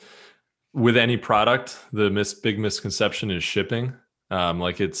with any product, the big misconception is shipping.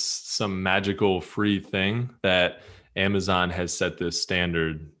 Like it's some magical free thing that Amazon has set this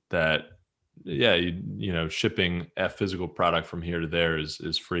standard that, shipping a physical product from here to there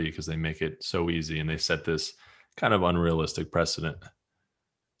is free because they make it so easy and they set this kind of unrealistic precedent.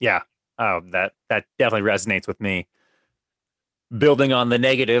 Yeah, that definitely resonates with me. Building on the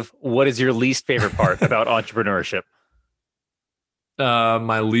negative, what is your least favorite part about entrepreneurship?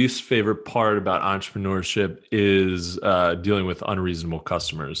 My least favorite part about entrepreneurship is dealing with unreasonable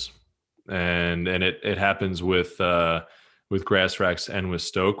customers, and it happens with Grass Racks and with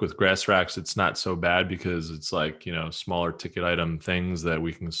Stoke. With Grass Racks, it's not so bad because it's like smaller ticket item things that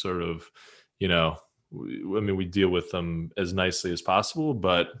we can sort of we deal with them as nicely as possible.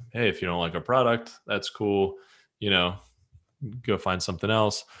 But hey, if you don't like our product, that's cool. Go find something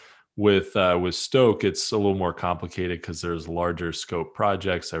else. With Stoke, it's a little more complicated because there's larger scope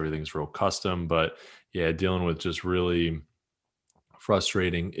projects. Everything's real custom, but yeah, dealing with just really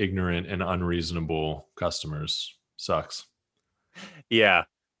frustrating, ignorant, and unreasonable customers sucks. Yeah,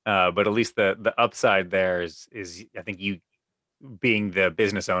 but at least the upside there is I think you being the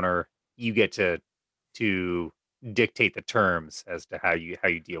business owner, you get to dictate the terms as to how you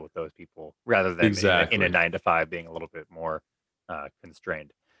deal with those people rather than Exactly. in a 9 to 5 being a little bit more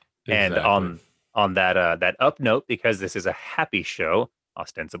constrained. And Exactly. on that up note, because this is a happy show,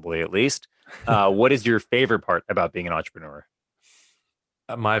 ostensibly at least, what is your favorite part about being an entrepreneur?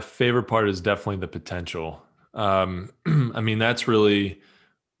 My favorite part is definitely the potential. That's really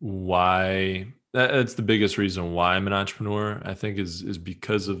why that's the biggest reason why I'm an entrepreneur. I think is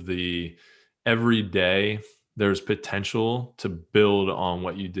because of the every day there's potential to build on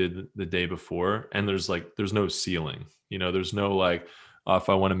what you did the day before, and there's no ceiling. There's no like, if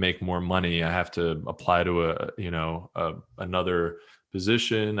I want to make more money, I have to apply to another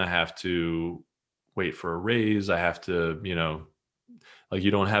position. I have to wait for a raise. I have to,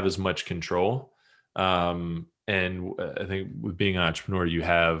 you don't have as much control. And I think with being an entrepreneur, you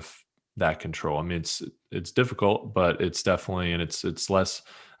have that control. I mean, it's difficult, but it's definitely, and it's less,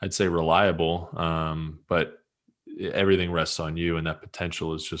 I'd say, reliable. But everything rests on you, and that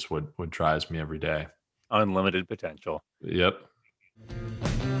potential is just what drives me every day. Unlimited potential. Yep.